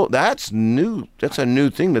was old. That's new. That's a new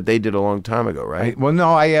thing that they did a long time ago, right?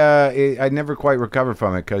 I never quite recovered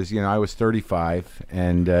from it because I was 35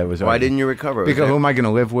 and it was. Why didn't you recover? Because who am I going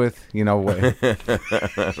to live with? Where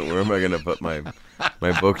am I going to put my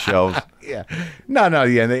bookshelves? Yeah, no.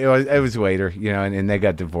 Yeah, it was later, and they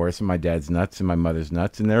got divorced, and my dad's nuts, and my mother's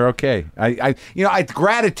nuts, and they're okay.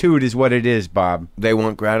 Gratitude is what it is, Bob. They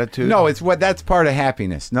want gratitude. No, that's part of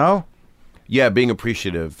happiness. No. Yeah, being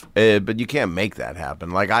appreciative, but you can't make that happen.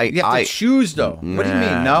 Like you have to choose, though. What do you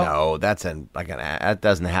mean? No, that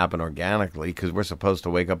doesn't happen organically because we're supposed to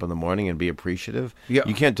wake up in the morning and be appreciative. Yeah.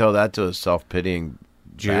 You can't tell that to a self-pitying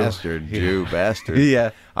Jew bastard. Yeah,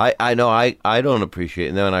 I know. I don't appreciate it.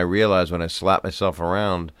 And then when I realize when I slap myself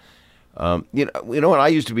around, you know what? I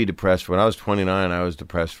used to be depressed when I was 29. I was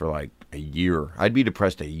depressed for like a year. I'd be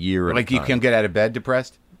depressed a year. Like you can't get out of bed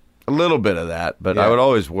depressed. A little bit of that, but I would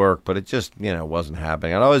always work, but it just, wasn't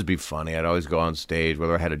happening. I'd always be funny. I'd always go on stage,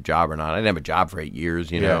 whether I had a job or not. I didn't have a job for 8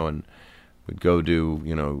 years, and would go do,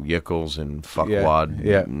 yickles and fuckwad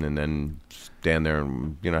and then stand there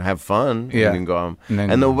and, have fun and then go on.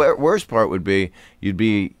 And the worst part would be you'd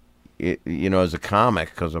be, as a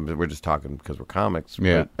comic, because we're just talking because we're comics.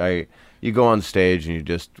 Yeah. You go on stage and you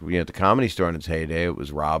just, at the Comedy Store in its heyday, it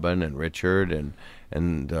was Robin and Richard and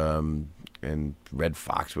Red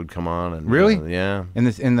Fox would come on. And, really? Yeah. In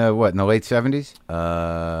the late 70s?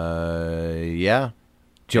 Yeah.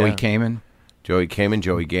 Joey Kamen,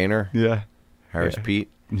 Joey Gaynor. Yeah. Harris Pete.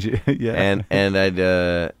 Yeah. And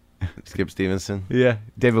I'd Skip Stevenson. Yeah.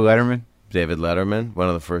 David Letterman, one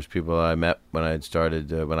of the first people I met when I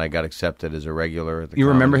started when I got accepted as a regular at the You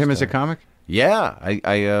remember him as a comic? Yeah.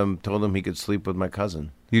 I told him he could sleep with my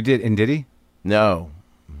cousin. You did? And did he? No.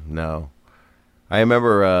 I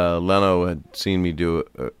remember Leno had seen me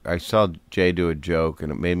I saw Jay do a joke,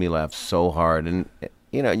 and it made me laugh so hard. And,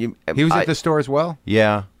 he was at the store as well?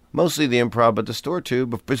 Yeah. Mostly the Improv, but the store too,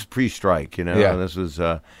 but this pre-strike, Yeah. And this was,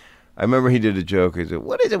 I remember he did a joke. He said,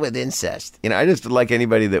 "What is it with incest?" I just like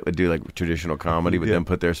anybody that would do like traditional comedy, but then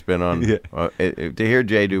put their spin on. Yeah. To hear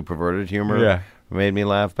Jay do perverted humor made me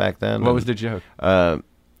laugh back then. What was the joke?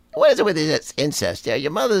 What is it with this incest? Yeah,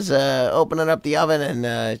 your mother's opening up the oven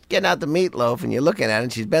and getting out the meatloaf, and you're looking at it,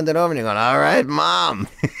 and she's bending over, and you're going, "All right, Mom."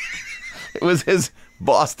 It was his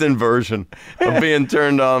Boston version of being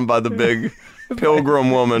turned on by the big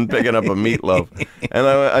pilgrim woman picking up a meatloaf. And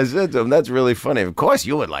I said to him, "That's really funny. Of course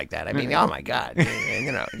you would like that. I mean, oh, my God.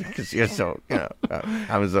 Because you're so,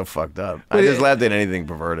 I was so fucked up. I just laughed at anything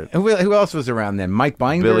perverted." Who else was around then? Mike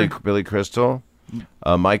Binder? Billy Crystal.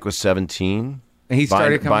 Mike was 17. He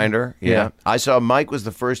started coming? Binder, yeah. I saw Mike was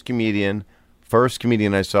the first comedian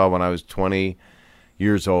I saw when I was 20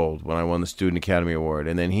 years old, when I won the Student Academy Award.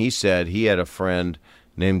 And then he said he had a friend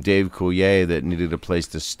named Dave Coulier that needed a place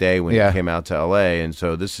to stay when he came out to L.A. And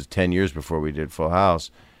so this is 10 years before we did Full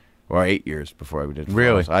House, or 8 years before we did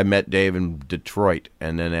Full House. I met Dave in Detroit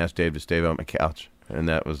and then asked Dave to stay on my couch. And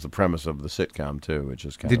that was the premise of the sitcom, too, which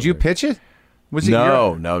is kind of Did you weird. pitch it?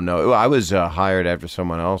 No. I was hired after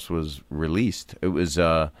someone else was released. It was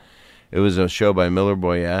a show by Miller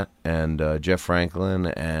Boyette and Jeff Franklin,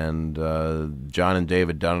 and John and Dave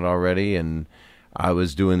had done it already, and I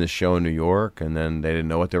was doing this show in New York, and then they didn't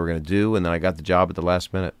know what they were going to do, and then I got the job at the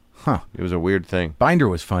last minute. Huh. It was a weird thing. Binder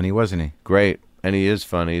was funny, wasn't he? Great. And he is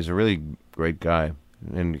funny. He's a really great guy.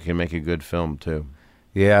 And can make a good film, too.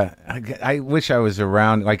 Yeah. I wish I was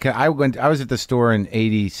around. Like, I was at the store in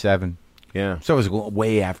 87. Yeah. So it was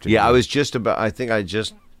way after. Yeah, I was just about, I think I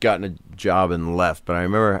just gotten a job and left, but I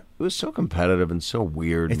remember it was so competitive and so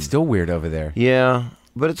weird. It's still weird over there. Yeah,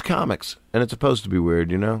 but it's comics, and it's supposed to be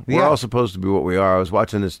weird, you know? We're all supposed to be what we are. I was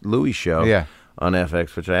watching this Louis show on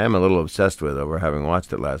FX, which I am a little obsessed with over having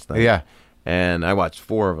watched it last night. Yeah. And I watched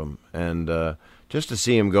 4 of them, and just to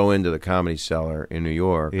see him go into the Comedy Cellar in New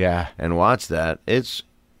York and watch that, it's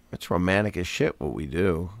romantic as shit what we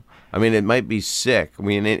do. I mean, it might be sick. I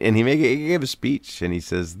mean, and he gave a speech, and he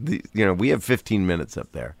says, we have 15 minutes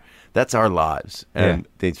up there. That's our lives. And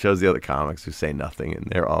he shows the other comics who say nothing, and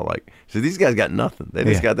they're all like, so these guys got nothing. They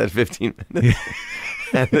just got that 15 minutes.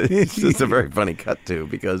 And it's just a very funny cut, too,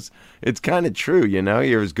 because it's kind of true, you know?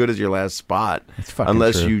 You're as good as your last spot. It's fucking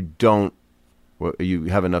unless true. you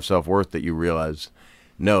have enough self-worth that you realize,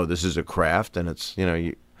 no, this is a craft, and it's, Do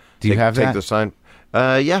you have that? Take the sign.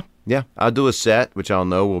 Yeah. I'll do a set, which I'll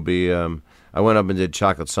know will be. I went up and did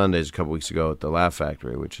Chocolate Sundays a couple weeks ago at the Laugh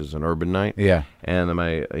Factory, which is an urban night. Yeah. And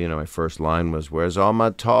my first line was, "Where's all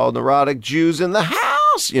my tall, neurotic Jews in the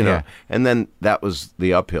house?" Yeah. And then that was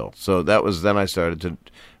the uphill. So then I started to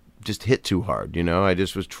just hit too hard. I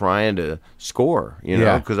just was trying to score.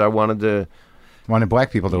 Because I wanted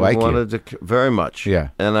black people to like you. Wanted to very much. Yeah.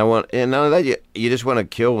 And none of that. You just want to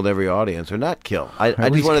kill with every audience, or not kill. I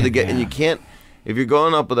just wanted to get, and you can't. If you're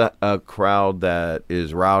going up with a crowd that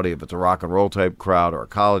is rowdy, if it's a rock and roll type crowd or a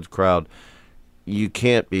college crowd, you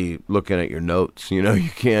can't be looking at your notes. You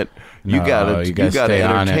can't. You got to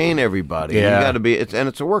entertain everybody. Yeah. You got to be. And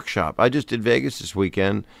it's a workshop. I just did Vegas this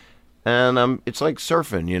weekend, and it's like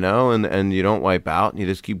surfing, and you don't wipe out, and you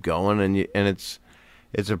just keep going, and it's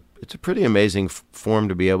a pretty amazing form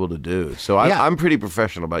to be able to do. So I'm pretty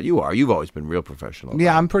professional about it. You are. You've always been real professional.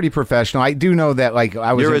 Yeah, I'm pretty professional. I do know that, like,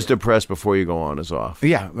 You're as depressed before you go on as off.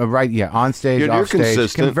 Yeah, right. Yeah, on stage, off stage.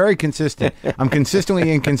 Consistent. Very consistent. I'm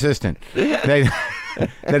consistently inconsistent. That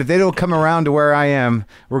if they don't come around to where I am,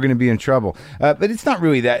 we're going to be in trouble. But it's not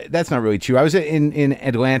really that. That's not really true. I was in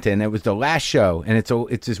Atlanta, and it was the last show, and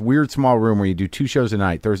it's this weird small room where you do 2 shows a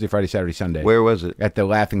night: Thursday, Friday, Saturday, Sunday. Where was it? At the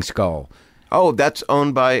Laughing Skull. Oh, that's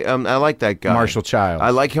owned by. I like that guy, Marshall Childs. I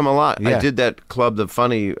like him a lot. Yeah. I did that club, the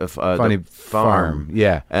Funny Farm.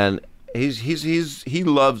 Yeah, and he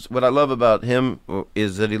loves. What I love about him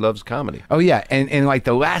is that he loves comedy. Oh yeah, and like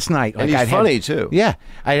the last night, and he's funny too. Yeah,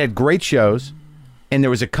 I had great shows, and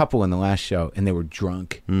there was a couple in the last show, and they were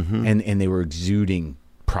drunk, and they were exuding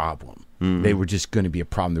problem. They were just going to be a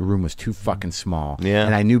problem. The room was too fucking small. Yeah.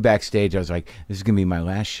 And I knew backstage, I was like, this is going to be my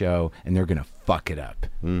last show, and they're going to fuck it up.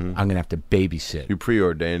 I'm going to have to babysit. You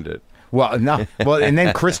preordained it. Well, no. Well, and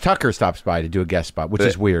then Chris Tucker stops by to do a guest spot, which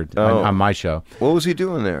is weird on my show. What was he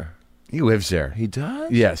doing there? He lives there. He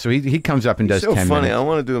does? Yeah, so he comes up and does 10 minutes. So funny. I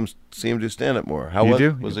want to see him do stand-up more. How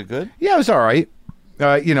was it good? Yeah, it was all right.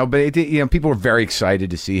 But people were very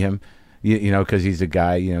excited to see him, because he's a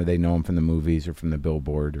guy, they know him from the movies or from the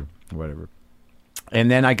Billboard or whatever. And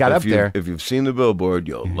then I got up there. If you've seen the Billboard,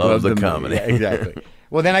 you'll love the comedy. Yeah, exactly.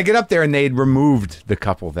 Well, then I get up there, and they'd removed the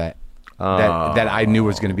couple that I knew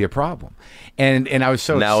was going to be a problem. And I was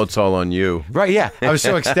so... Now it's all on you. Right, yeah. I was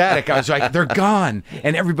so ecstatic. I was like, they're gone.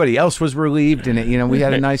 And everybody else was relieved, and we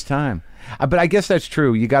had a nice time. But I guess that's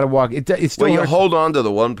true. You got to walk... It's still you hold on to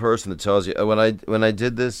the one person that tells you... When I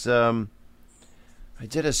did this... I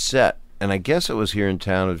did a set, and I guess it was here in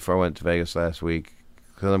town before I went to Vegas last week,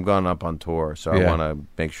 because I'm going up on tour, so I want to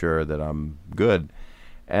make sure that I'm good.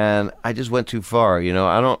 And I just went too far,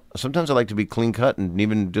 Sometimes I like to be clean cut and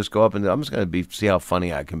even just go up and I'm just going to see how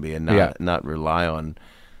funny I can be and not rely on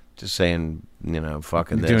just saying,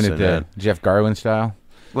 fucking this. Doing it the Jeff Garland style.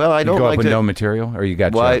 Well, I don't go like up with to, no material, or you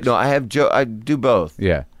got. Well, jokes? No, I have. I do both.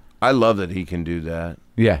 Yeah, I love that he can do that.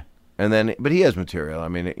 Yeah, and then, but he has material. I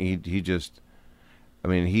mean, he just. I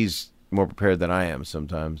mean, he's more prepared than I am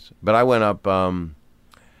sometimes. But I went up.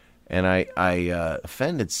 And I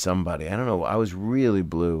offended somebody. I don't know. I was really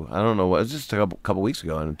blue. I don't know what. It was just a couple weeks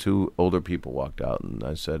ago, and 2 older people walked out, and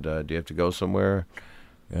I said, "Do you have to go somewhere?"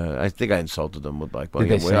 I think I insulted them with like, "Well,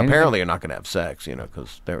 apparently you're not going to have sex,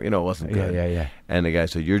 because it wasn't good." Yeah. And the guy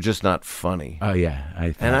said, "You're just not funny." Oh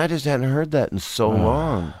yeah, and I just hadn't heard that in so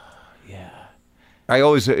long. Yeah. I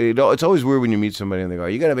always, it's always weird when you meet somebody and they go, "Are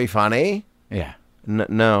you going to be funny?" Yeah.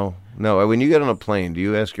 No. When you get on a plane, do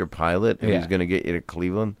you ask your pilot if he's going to get you to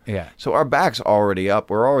Cleveland? Yeah. So our back's already up.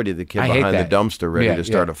 We're already the kid behind the dumpster ready to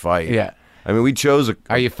start a fight. Yeah. I mean, we chose a...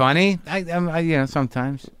 Are you funny? I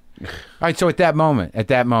sometimes. All right, so at that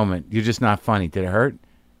moment, you're just not funny. Did it hurt?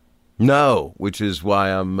 No, which is why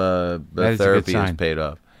the therapy is paid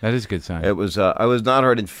off. That is a good sign. It was. I was not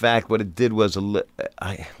hurt. In fact, what it did was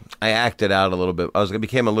I acted out a little bit. I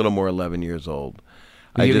became a little more 11 years old.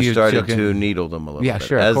 I just started to needle them a little bit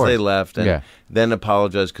sure, as they left, and then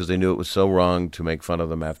apologized because they knew it was so wrong to make fun of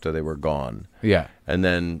them after they were gone. Yeah, and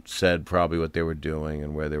then said probably what they were doing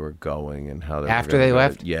and where they were going and how they after they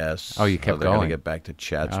left. Yes. Oh, you kept going. Going to get back to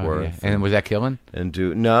Chatsworth. And was that killing?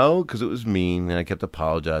 No, because it was mean, and I kept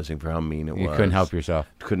apologizing for how mean it was. You couldn't help yourself.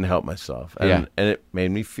 Couldn't help myself, and it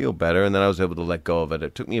made me feel better, and then I was able to let go of it.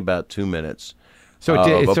 It took me about 2 minutes. So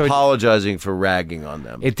apologizing for ragging on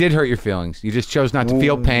them. It did hurt your feelings. You just chose not to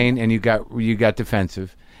feel pain, and you got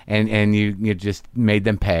defensive, and you just made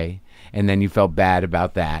them pay, and then you felt bad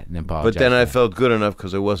about that, and then apologized. But then I felt good enough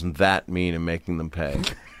because I wasn't that mean in making them pay.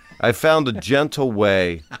 I found a gentle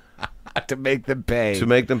way to make them pay. To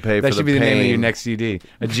make them pay for the pain. That should be the name of your next CD.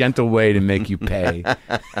 A gentle way to make you pay.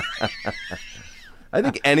 I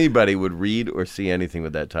think anybody would read or see anything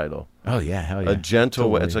with that title. Oh, yeah, hell yeah. A gentle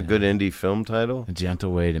way. It's a good indie film title. A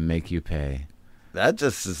gentle way to make you pay. That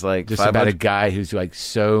just is like... Just about a guy who's like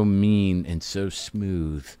so mean and so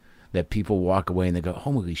smooth that people walk away and they go,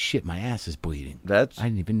 holy shit, my ass is bleeding. I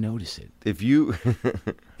didn't even notice it. If you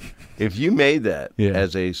made that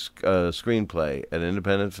as a screenplay, an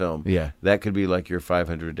independent film, that could be like your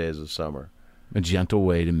 500 Days of Summer. A gentle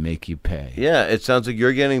way to make you pay. Yeah, it sounds like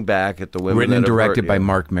you're getting back at the women. Written and directed by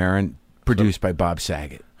Marc Maron, produced by Bob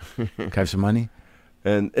Saget. Can I have some money?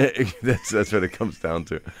 And that's what it comes down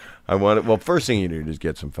to. Well, first thing you do is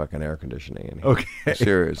get some fucking air conditioning in here. Okay.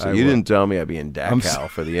 Seriously. You didn't tell me I'd be in Dachau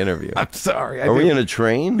for the interview. I'm sorry. Are we in a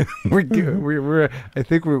train? I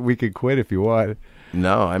think we could quit if you want.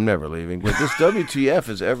 No, I'm never leaving. But this WTF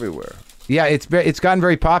is everywhere. Yeah, it's gotten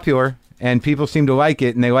very popular. And people seem to like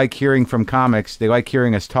it, and they like hearing from comics. They like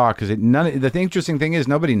hearing us talk because the interesting thing is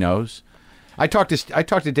nobody knows. I talked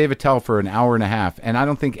to Dave Attell for an hour and a half, and I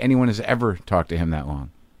don't think anyone has ever talked to him that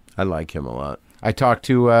long. I like him a lot. I talked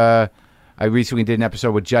to. I recently did an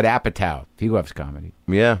episode with Judd Apatow. He loves comedy.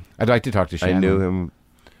 Yeah, I'd like to talk to Shannon. I knew him.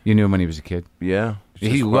 You knew him when he was a kid. Yeah,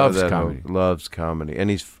 he loves comedy. Loves comedy,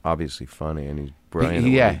 and he's obviously funny, and he's brilliant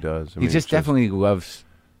at what he does. He just definitely loves.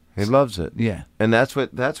 He loves it. Yeah. And that's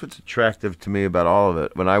what's attractive to me about all of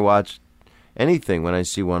it. When I watch anything, when I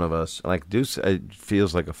see one of us, like Deuce, it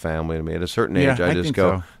feels like a family to me. At a certain age, I just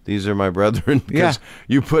go, these are my brethren. Because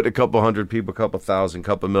you put a couple hundred people, a couple thousand,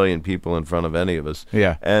 couple million people in front of any of us.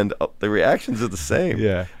 Yeah. And the reactions are the same.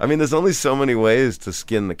 Yeah. I mean, there's only so many ways to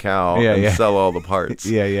skin the cow and sell all the parts.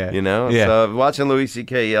 Yeah. You know? Yeah. So watching Louis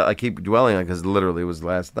C.K., I keep dwelling on it because literally it was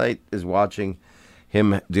last night, is watching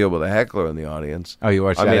him deal with a heckler in the audience. Oh, you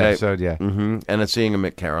watched that episode, yeah. Mm-hmm. And it's seeing him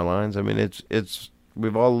at Caroline's. I mean, we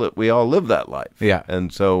all live that life. Yeah.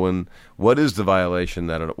 And so, what is the violation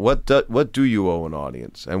what do you owe an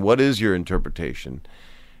audience, and what is your interpretation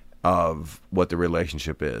of what the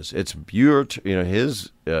relationship is? It's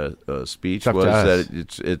his speech was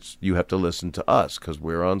that it's you have to listen to us because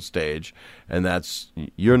we're on stage, and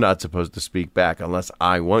you're not supposed to speak back unless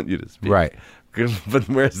I want you to speak. Right. But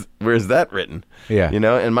where's that written? Yeah,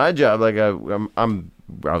 and my job, like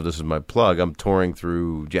this is my plug. I'm touring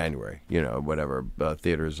through January, whatever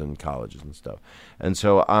theaters and colleges and stuff, and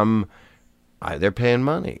so they're paying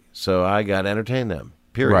money, so I got to entertain them.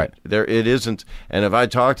 Period. Right. It isn't, and if I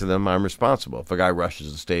talk to them, I'm responsible. If a guy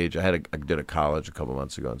rushes the stage, I did a college a couple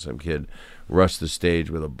months ago, and some kid rushed the stage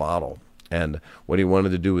with a bottle, and what he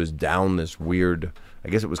wanted to do was down this weird, I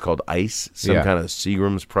guess it was called ice, some kind of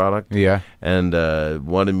Seagram's product. Yeah. And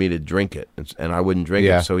wanted me to drink it, and I wouldn't drink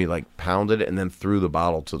it, so he pounded it and then threw the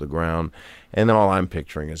bottle to the ground. And then all I'm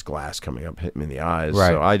picturing is glass coming up, hitting me in the eyes.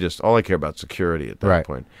 Right. So all I care about is security at that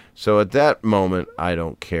point. So at that moment, I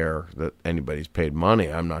don't care that anybody's paid money.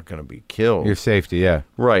 I'm not going to be killed. Your safety, yeah.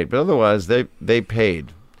 Right. But otherwise, they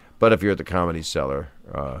paid. But if you're at the Comedy Cellar,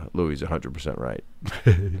 Louis is 100% right.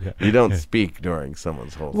 You don't speak during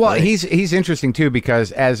someone's whole thing. Well, he's interesting too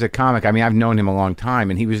because as a comic, I mean, I've known him a long time,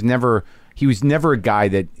 and he was never a guy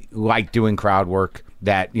that liked doing crowd work.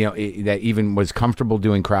 That that even was comfortable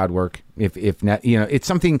doing crowd work. If not, it's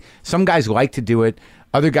something some guys like to do it.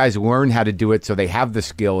 Other guys learn how to do it, so they have the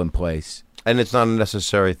skill in place. And it's not a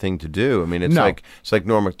necessary thing to do. I mean, it's like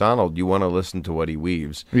Norm Macdonald. You want to listen to what he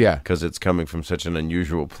weaves, because it's coming from such an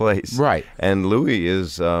unusual place, right? And Louis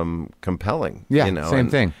is compelling, same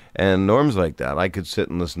thing. And Norm's like that. I could sit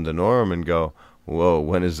and listen to Norm and go, "Whoa,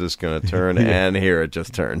 when is this going to turn?" And here it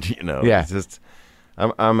just turned. Yeah. It's just,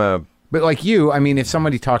 I'm a. But like you, I mean, if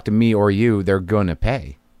somebody talked to me or you, they're going to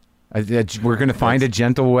pay. We're going to find a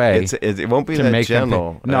gentle way. It won't be that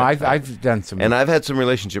gentle. No, I've done some. And I've had some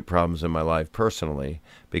relationship problems in my life personally,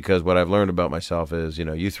 because what I've learned about myself is,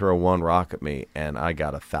 you throw one rock at me and I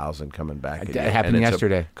got 1,000 coming back at you. That happened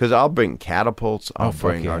yesterday. Because I'll bring catapults, I'll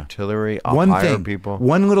bring artillery, I'll hire people.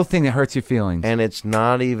 One little thing that hurts your feelings. And it's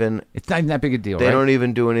not even that big a deal, They don't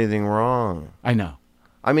even do anything wrong. I know.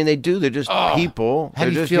 I mean, they do. They're just people.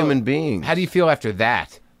 They're just human beings. How do you feel after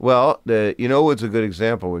that? Well, what's a good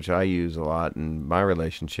example, which I use a lot in my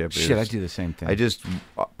relationship. I do the same thing.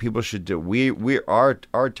 People should do.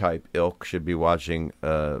 Our type ilk should be watching.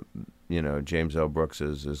 James L. Brooks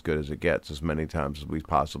is As Good as It Gets as many times as we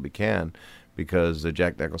possibly can, because the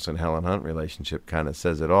Jack Nicholson Helen Hunt relationship kind of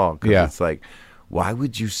says it all. Because it's like, why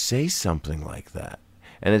would you say something like that?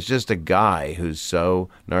 And it's just a guy who's so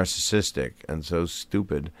narcissistic and so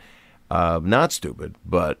stupid, not stupid,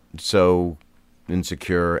 but so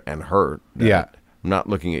insecure and hurt. I'm not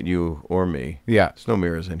looking at you or me. Yeah. There's no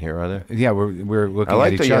mirrors in here, are there? Yeah, we're looking at each other. I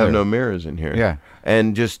like that you have no mirrors in here. Yeah.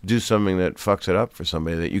 And just do something that fucks it up for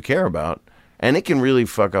somebody that you care about. And it can really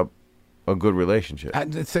fuck up a good relationship.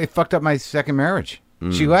 It fucked up my second marriage.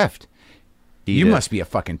 She left. You must be a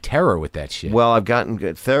fucking terror with that shit. Well, I've gotten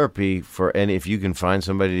good therapy and if you can find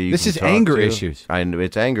somebody that you This can is talk anger to, issues.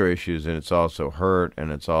 It's anger issues, and it's also hurt,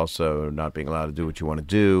 and it's also not being allowed to do what you want to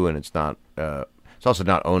do, and it's not. It's also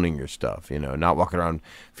not owning your stuff. Not walking around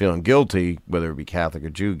feeling guilty, whether it be Catholic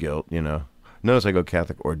or Jew guilt. Notice I go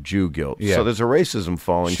Catholic or Jew guilt. Yeah. So there's a racism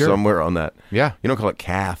falling somewhere on that. Yeah. You don't call it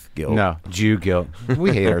Cath guilt. No, Jew guilt.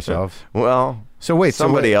 We hate ourselves. Well. So wait,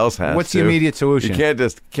 somebody else has. What's the immediate solution? You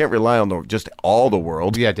can't rely on just all the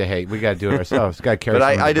world. We got to hate. We got to do it ourselves. Got to carry.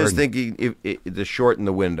 But I just think to shorten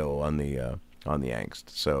the window on the angst.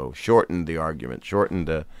 So shorten the argument, shorten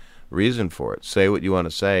the reason for it. Say what you want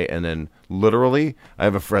to say, and then literally, I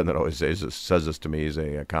have a friend that always says this to me. He's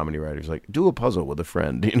a comedy writer. He's like, do a puzzle with a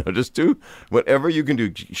friend. Just do whatever you can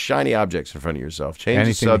do. Shiny objects in front of yourself. Change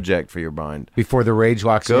the subject for your mind before the rage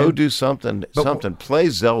locks in. Go do something. Play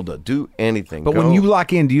Zelda. Do anything. But when you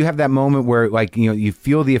lock in, do you have that moment where you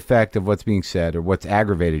feel the effect of what's being said or what's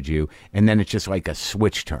aggravated you, and then it's just like a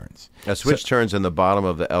switch turns? A switch turns and the bottom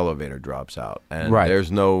of the elevator drops out, and there's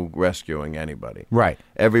no rescuing anybody. Right.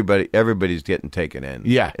 Everybody's getting taken in.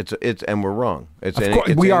 Yeah. It's and we're wrong. It's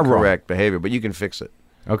we are incorrect wrong. behavior, but you can fix it.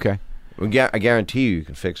 Okay. I guarantee you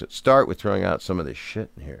can fix it. Start with throwing out some of this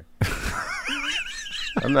shit in here.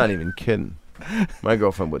 I'm not even kidding. My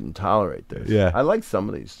girlfriend wouldn't tolerate this. Yeah. I like some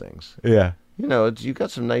of these things. Yeah. You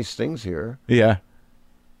got some nice things here. Yeah.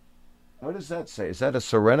 What does that say? Is that a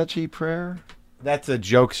serenity prayer? That's a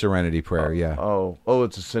joke serenity prayer, yeah. Oh,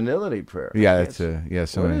 it's a senility prayer. Yeah,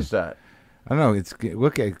 what is that? I don't know.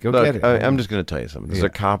 Look, get it. I'm just going to tell you something. There's a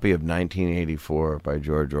copy of 1984 by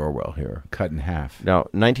George Orwell here. Cut in half. Now,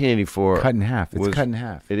 1984. Cut in half. It's cut in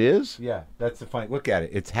half. It is? Yeah, that's the funny. Look at it.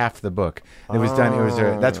 It's half the book. It was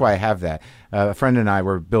done. That's why I have that. A friend and I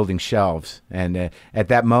were building shelves, and at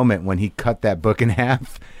that moment when he cut that book in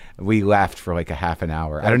half, we laughed for like a half an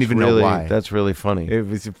hour. I don't even know why. That's really funny. It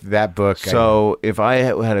was that book. So if I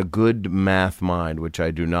had a good math mind, which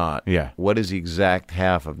I do not, what is the exact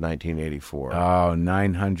half of 1984? Oh,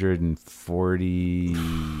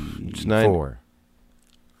 944.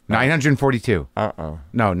 942. No,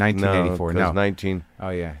 1984. No. 19. Oh,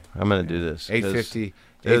 yeah. I'm going to do this. 850.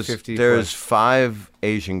 There's 5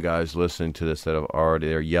 Asian guys listening to this that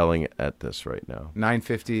they're yelling at this right now.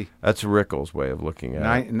 950. That's Rickles' way of looking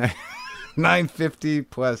at it. 950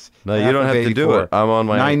 plus. No, you don't have 84. To do it. I'm on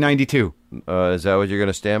my 992. Is that what you're going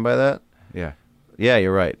to stand by that? Yeah. Yeah,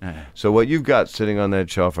 you're right. So what you've got sitting on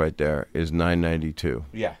that shelf right there is 992.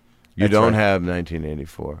 Yeah. You don't have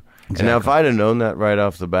 1984. Exactly. And now if I'd have known that right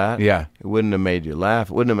off the bat, it wouldn't have made you laugh.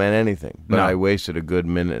 It wouldn't have meant anything. But I wasted a good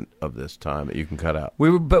minute of this time that you can cut out. We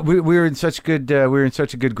were in such good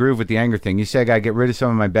groove with the anger thing. You said I got to get rid of some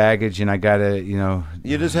of my baggage, and I got to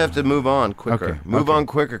You just have to move on quicker. Okay. Move on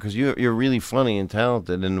quicker because you're really funny and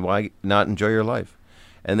talented, and why not enjoy your life?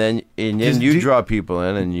 And then you draw people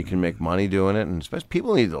in, and you can make money doing it, and especially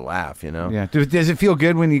people need to laugh. Yeah. Does it feel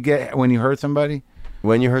good when you hurt somebody?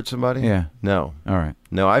 When you hurt somebody? Yeah. No. All right.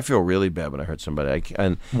 No, I feel really bad when I hurt somebody.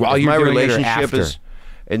 While you're my doing relationship it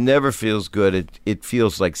it never feels good. It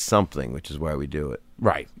feels like something, which is why we do it.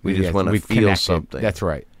 Right. We just want to feel something. That's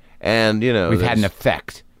right. And we've had an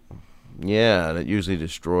effect. Yeah, and it usually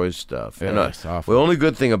destroys stuff. Yeah, it's awful. The only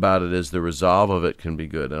good thing about it is the resolve of it can be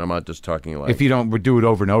good. And I'm not just talking like... If you don't do it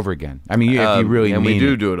over and over again. I mean, if you really and mean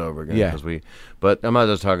we do it over again. Yeah. But I'm not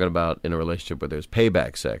just talking about in a relationship where there's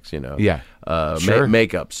payback sex, Yeah. Sure.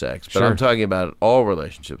 Makeup sex. But I'm talking about all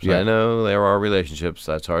relationships. Yeah. I know there are relationships,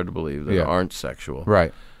 that's hard to believe, that aren't sexual.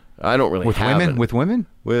 Right. I don't really have women? it. With women?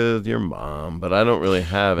 With your mom, but I don't really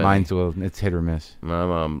have it. It's hit or miss. My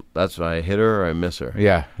mom, that's why I hit her or I miss her.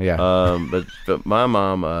 Yeah. But my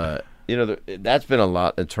mom, that's been a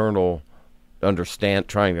lot eternal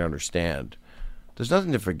trying to understand. There's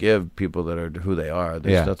nothing to forgive people that are who they are.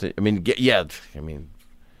 There's nothing. I mean,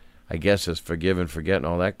 I guess it's forgive and forget and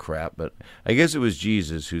all that crap. But I guess it was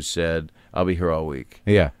Jesus who said, "I'll be here all week."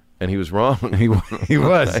 Yeah. And he was wrong. He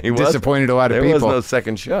was. He disappointed a lot of people. There was no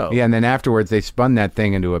second show. Yeah, and then afterwards they spun that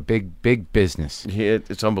thing into a big business.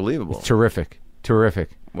 It's unbelievable. It's terrific.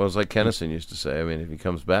 Well, it's like Kennison used to say. I mean, if he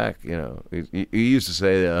comes back, he used to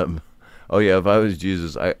say, "Oh yeah, if I was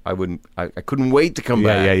Jesus, I couldn't wait to come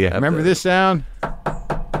back." Yeah. Remember this sound?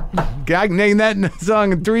 Guy can name that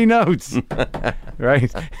song in 3 notes,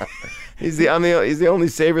 right? He's the only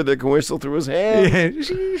savior that can whistle through his hand.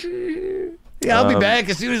 Yeah, I'll be back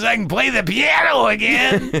as soon as I can play the piano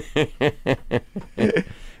again.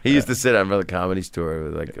 He used to sit on the Comedy Store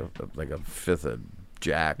with like a fifth of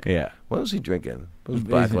Jack. Yeah. What was he drinking? It was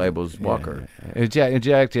Black Label's Walker.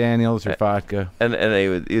 Jack Daniels or vodka. And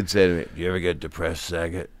he'd say to me, "Do you ever get depressed,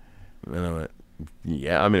 Saget?" And I went,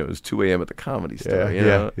 "Yeah." I mean, it was 2 a.m. at the Comedy Store.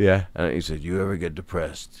 Yeah. And he said, "You ever get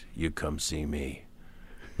depressed? You come see me."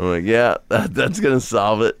 I'm like, "Yeah, that's gonna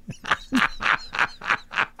solve it."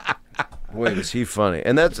 Boy, was he funny.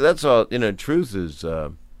 And that's all, truth is,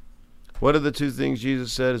 what are the 2 things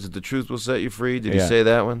Jesus said? Is it the truth will set you free? Did he say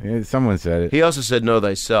that one? Yeah, someone said it. He also said, know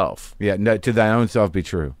thyself. Yeah, no, to thine own self be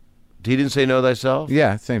true. He didn't say know thyself?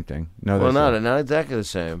 Yeah, same thing. Well, not exactly the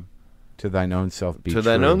same. To thine own self be true. To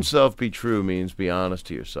thine own self be true means be honest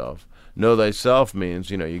to yourself. Know thyself means,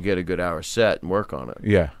 you get a good hour set and work on it.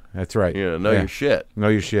 Yeah, that's right. Know your shit. Know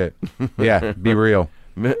your shit. Yeah, be real.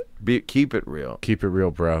 Keep it real. Keep it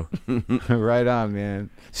real, bro. Right on, man.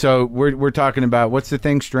 So we're talking about, what's the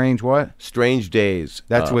thing? Strange what? Strange Days.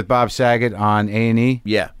 That's with Bob Saget on A&E.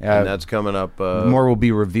 Yeah, and that's coming up. More will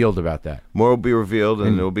be revealed about that. More will be revealed,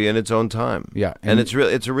 and it'll be in its own time. Yeah, and it's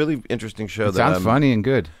a really interesting show. It sounds funny and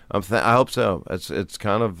good. I hope so. It's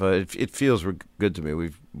kind of it feels good to me.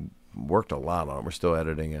 We've worked a lot on it. We're still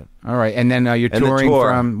editing it. All right, and then you're touring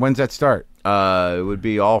from, when's that start? It would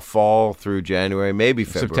be all fall through January, maybe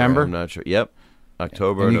February. September? I'm not sure. Yep.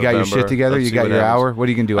 October, and you November. got your shit together? You got your hour? What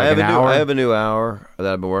are you going to do, an hour? I have a new hour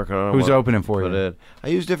that I've been working on. Who's opening for you? I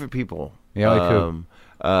use different people. Yeah, like who?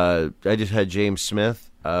 I just had James Smith,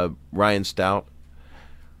 Ryan Stout.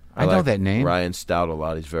 I know that name. Ryan Stout a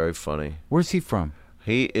lot. He's very funny. Where's he from?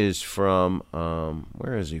 He is from,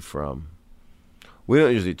 where is he from? We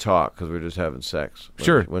don't usually talk because we're just having sex.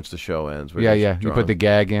 Sure. Once the show ends. Yeah. You put the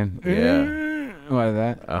gag in. Yeah. What is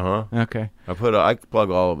that? Okay. I plug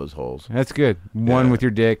all of his holes. That's good. One with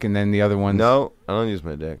your dick, and then the other one. No, I don't use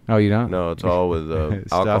my dick. Oh, you don't? No, it's all with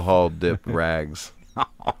alcohol dipped rags.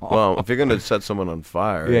 Well, if you're going to set someone on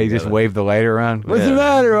fire. Yeah, you just wave the lighter around. What's the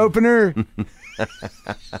matter, opener?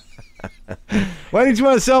 Why didn't you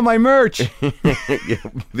want to sell my merch?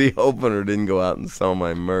 The opener didn't go out and sell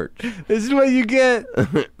my merch. This is what you get.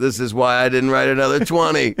 This is why I didn't write another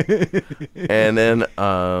 20. And then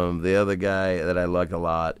the other guy that I like a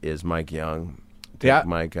lot is Mike Young. Take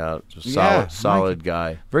Mike out. Solid Mike,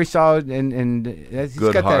 guy. Very solid, and he's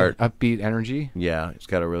good got heart. That upbeat energy. Yeah, he's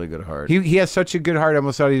got a really good heart. He has such a good heart, I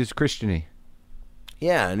almost thought he was Christian-y.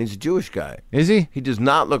 Yeah, and he's a Jewish guy. Is he? He does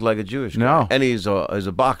not look like a Jewish guy. No. And he's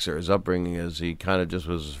a boxer. His upbringing is he kind of just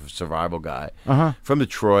was a survival guy. Uh-huh. From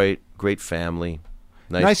Detroit, great family.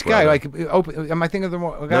 Nice guy. Like, am I thinking of the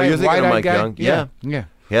guy? No, you're thinking of Mike guy? Young. Yeah.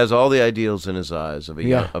 He has all the ideals in his eyes of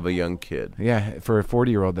a young kid. Yeah, for a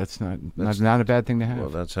 40-year-old, that's not a bad thing to have. Well,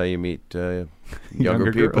 that's how you meet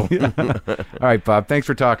younger people. All right, Bob. Thanks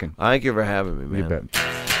for talking. Thank you for having me, man. You bet.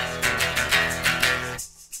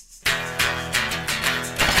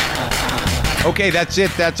 Okay, that's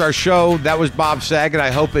it. That's our show. That was Bob Saget.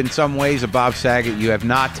 I hope in some ways a Bob Saget you have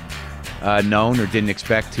not known or didn't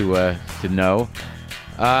expect to know.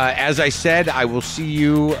 As I said, I will see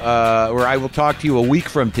you, or I will talk to you a week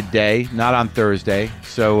from today, not on Thursday.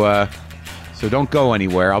 So don't go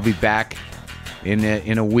anywhere. I'll be back in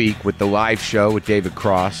a week with the live show with David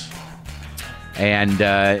Cross, and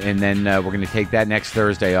then we're going to take that next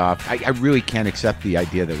Thursday off. I really can't accept the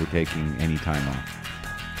idea that we're taking any time off.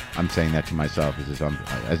 I'm saying that to myself as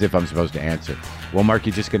if I'm supposed to answer. Well, Marc,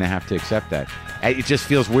 you're just going to have to accept that. It just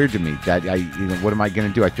feels weird to me that what am I going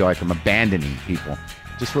to do? I feel like I'm abandoning people.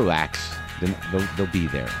 Just relax. They'll be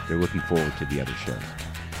there. They're looking forward to the other shows.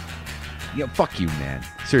 Fuck you, man.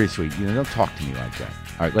 Seriously, don't talk to me like that.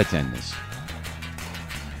 All right, let's end this.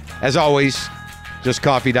 As always,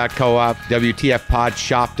 JustCoffee.coop,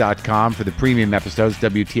 WTFPodShop.com for the premium episodes,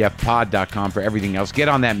 WTFPod.com for everything else. Get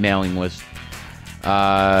on that mailing list.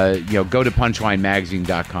 Go to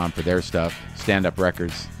PunchlineMagazine.com for their stuff,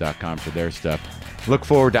 StandUpRecords.com for their stuff. Look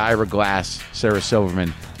forward to Ira Glass, Sarah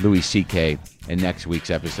Silverman, Louis C.K. in next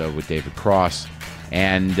week's episode with David Cross.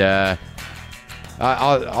 And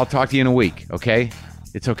I'll talk to you in a week, okay?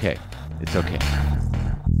 It's okay. It's okay.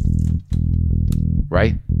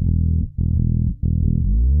 Right?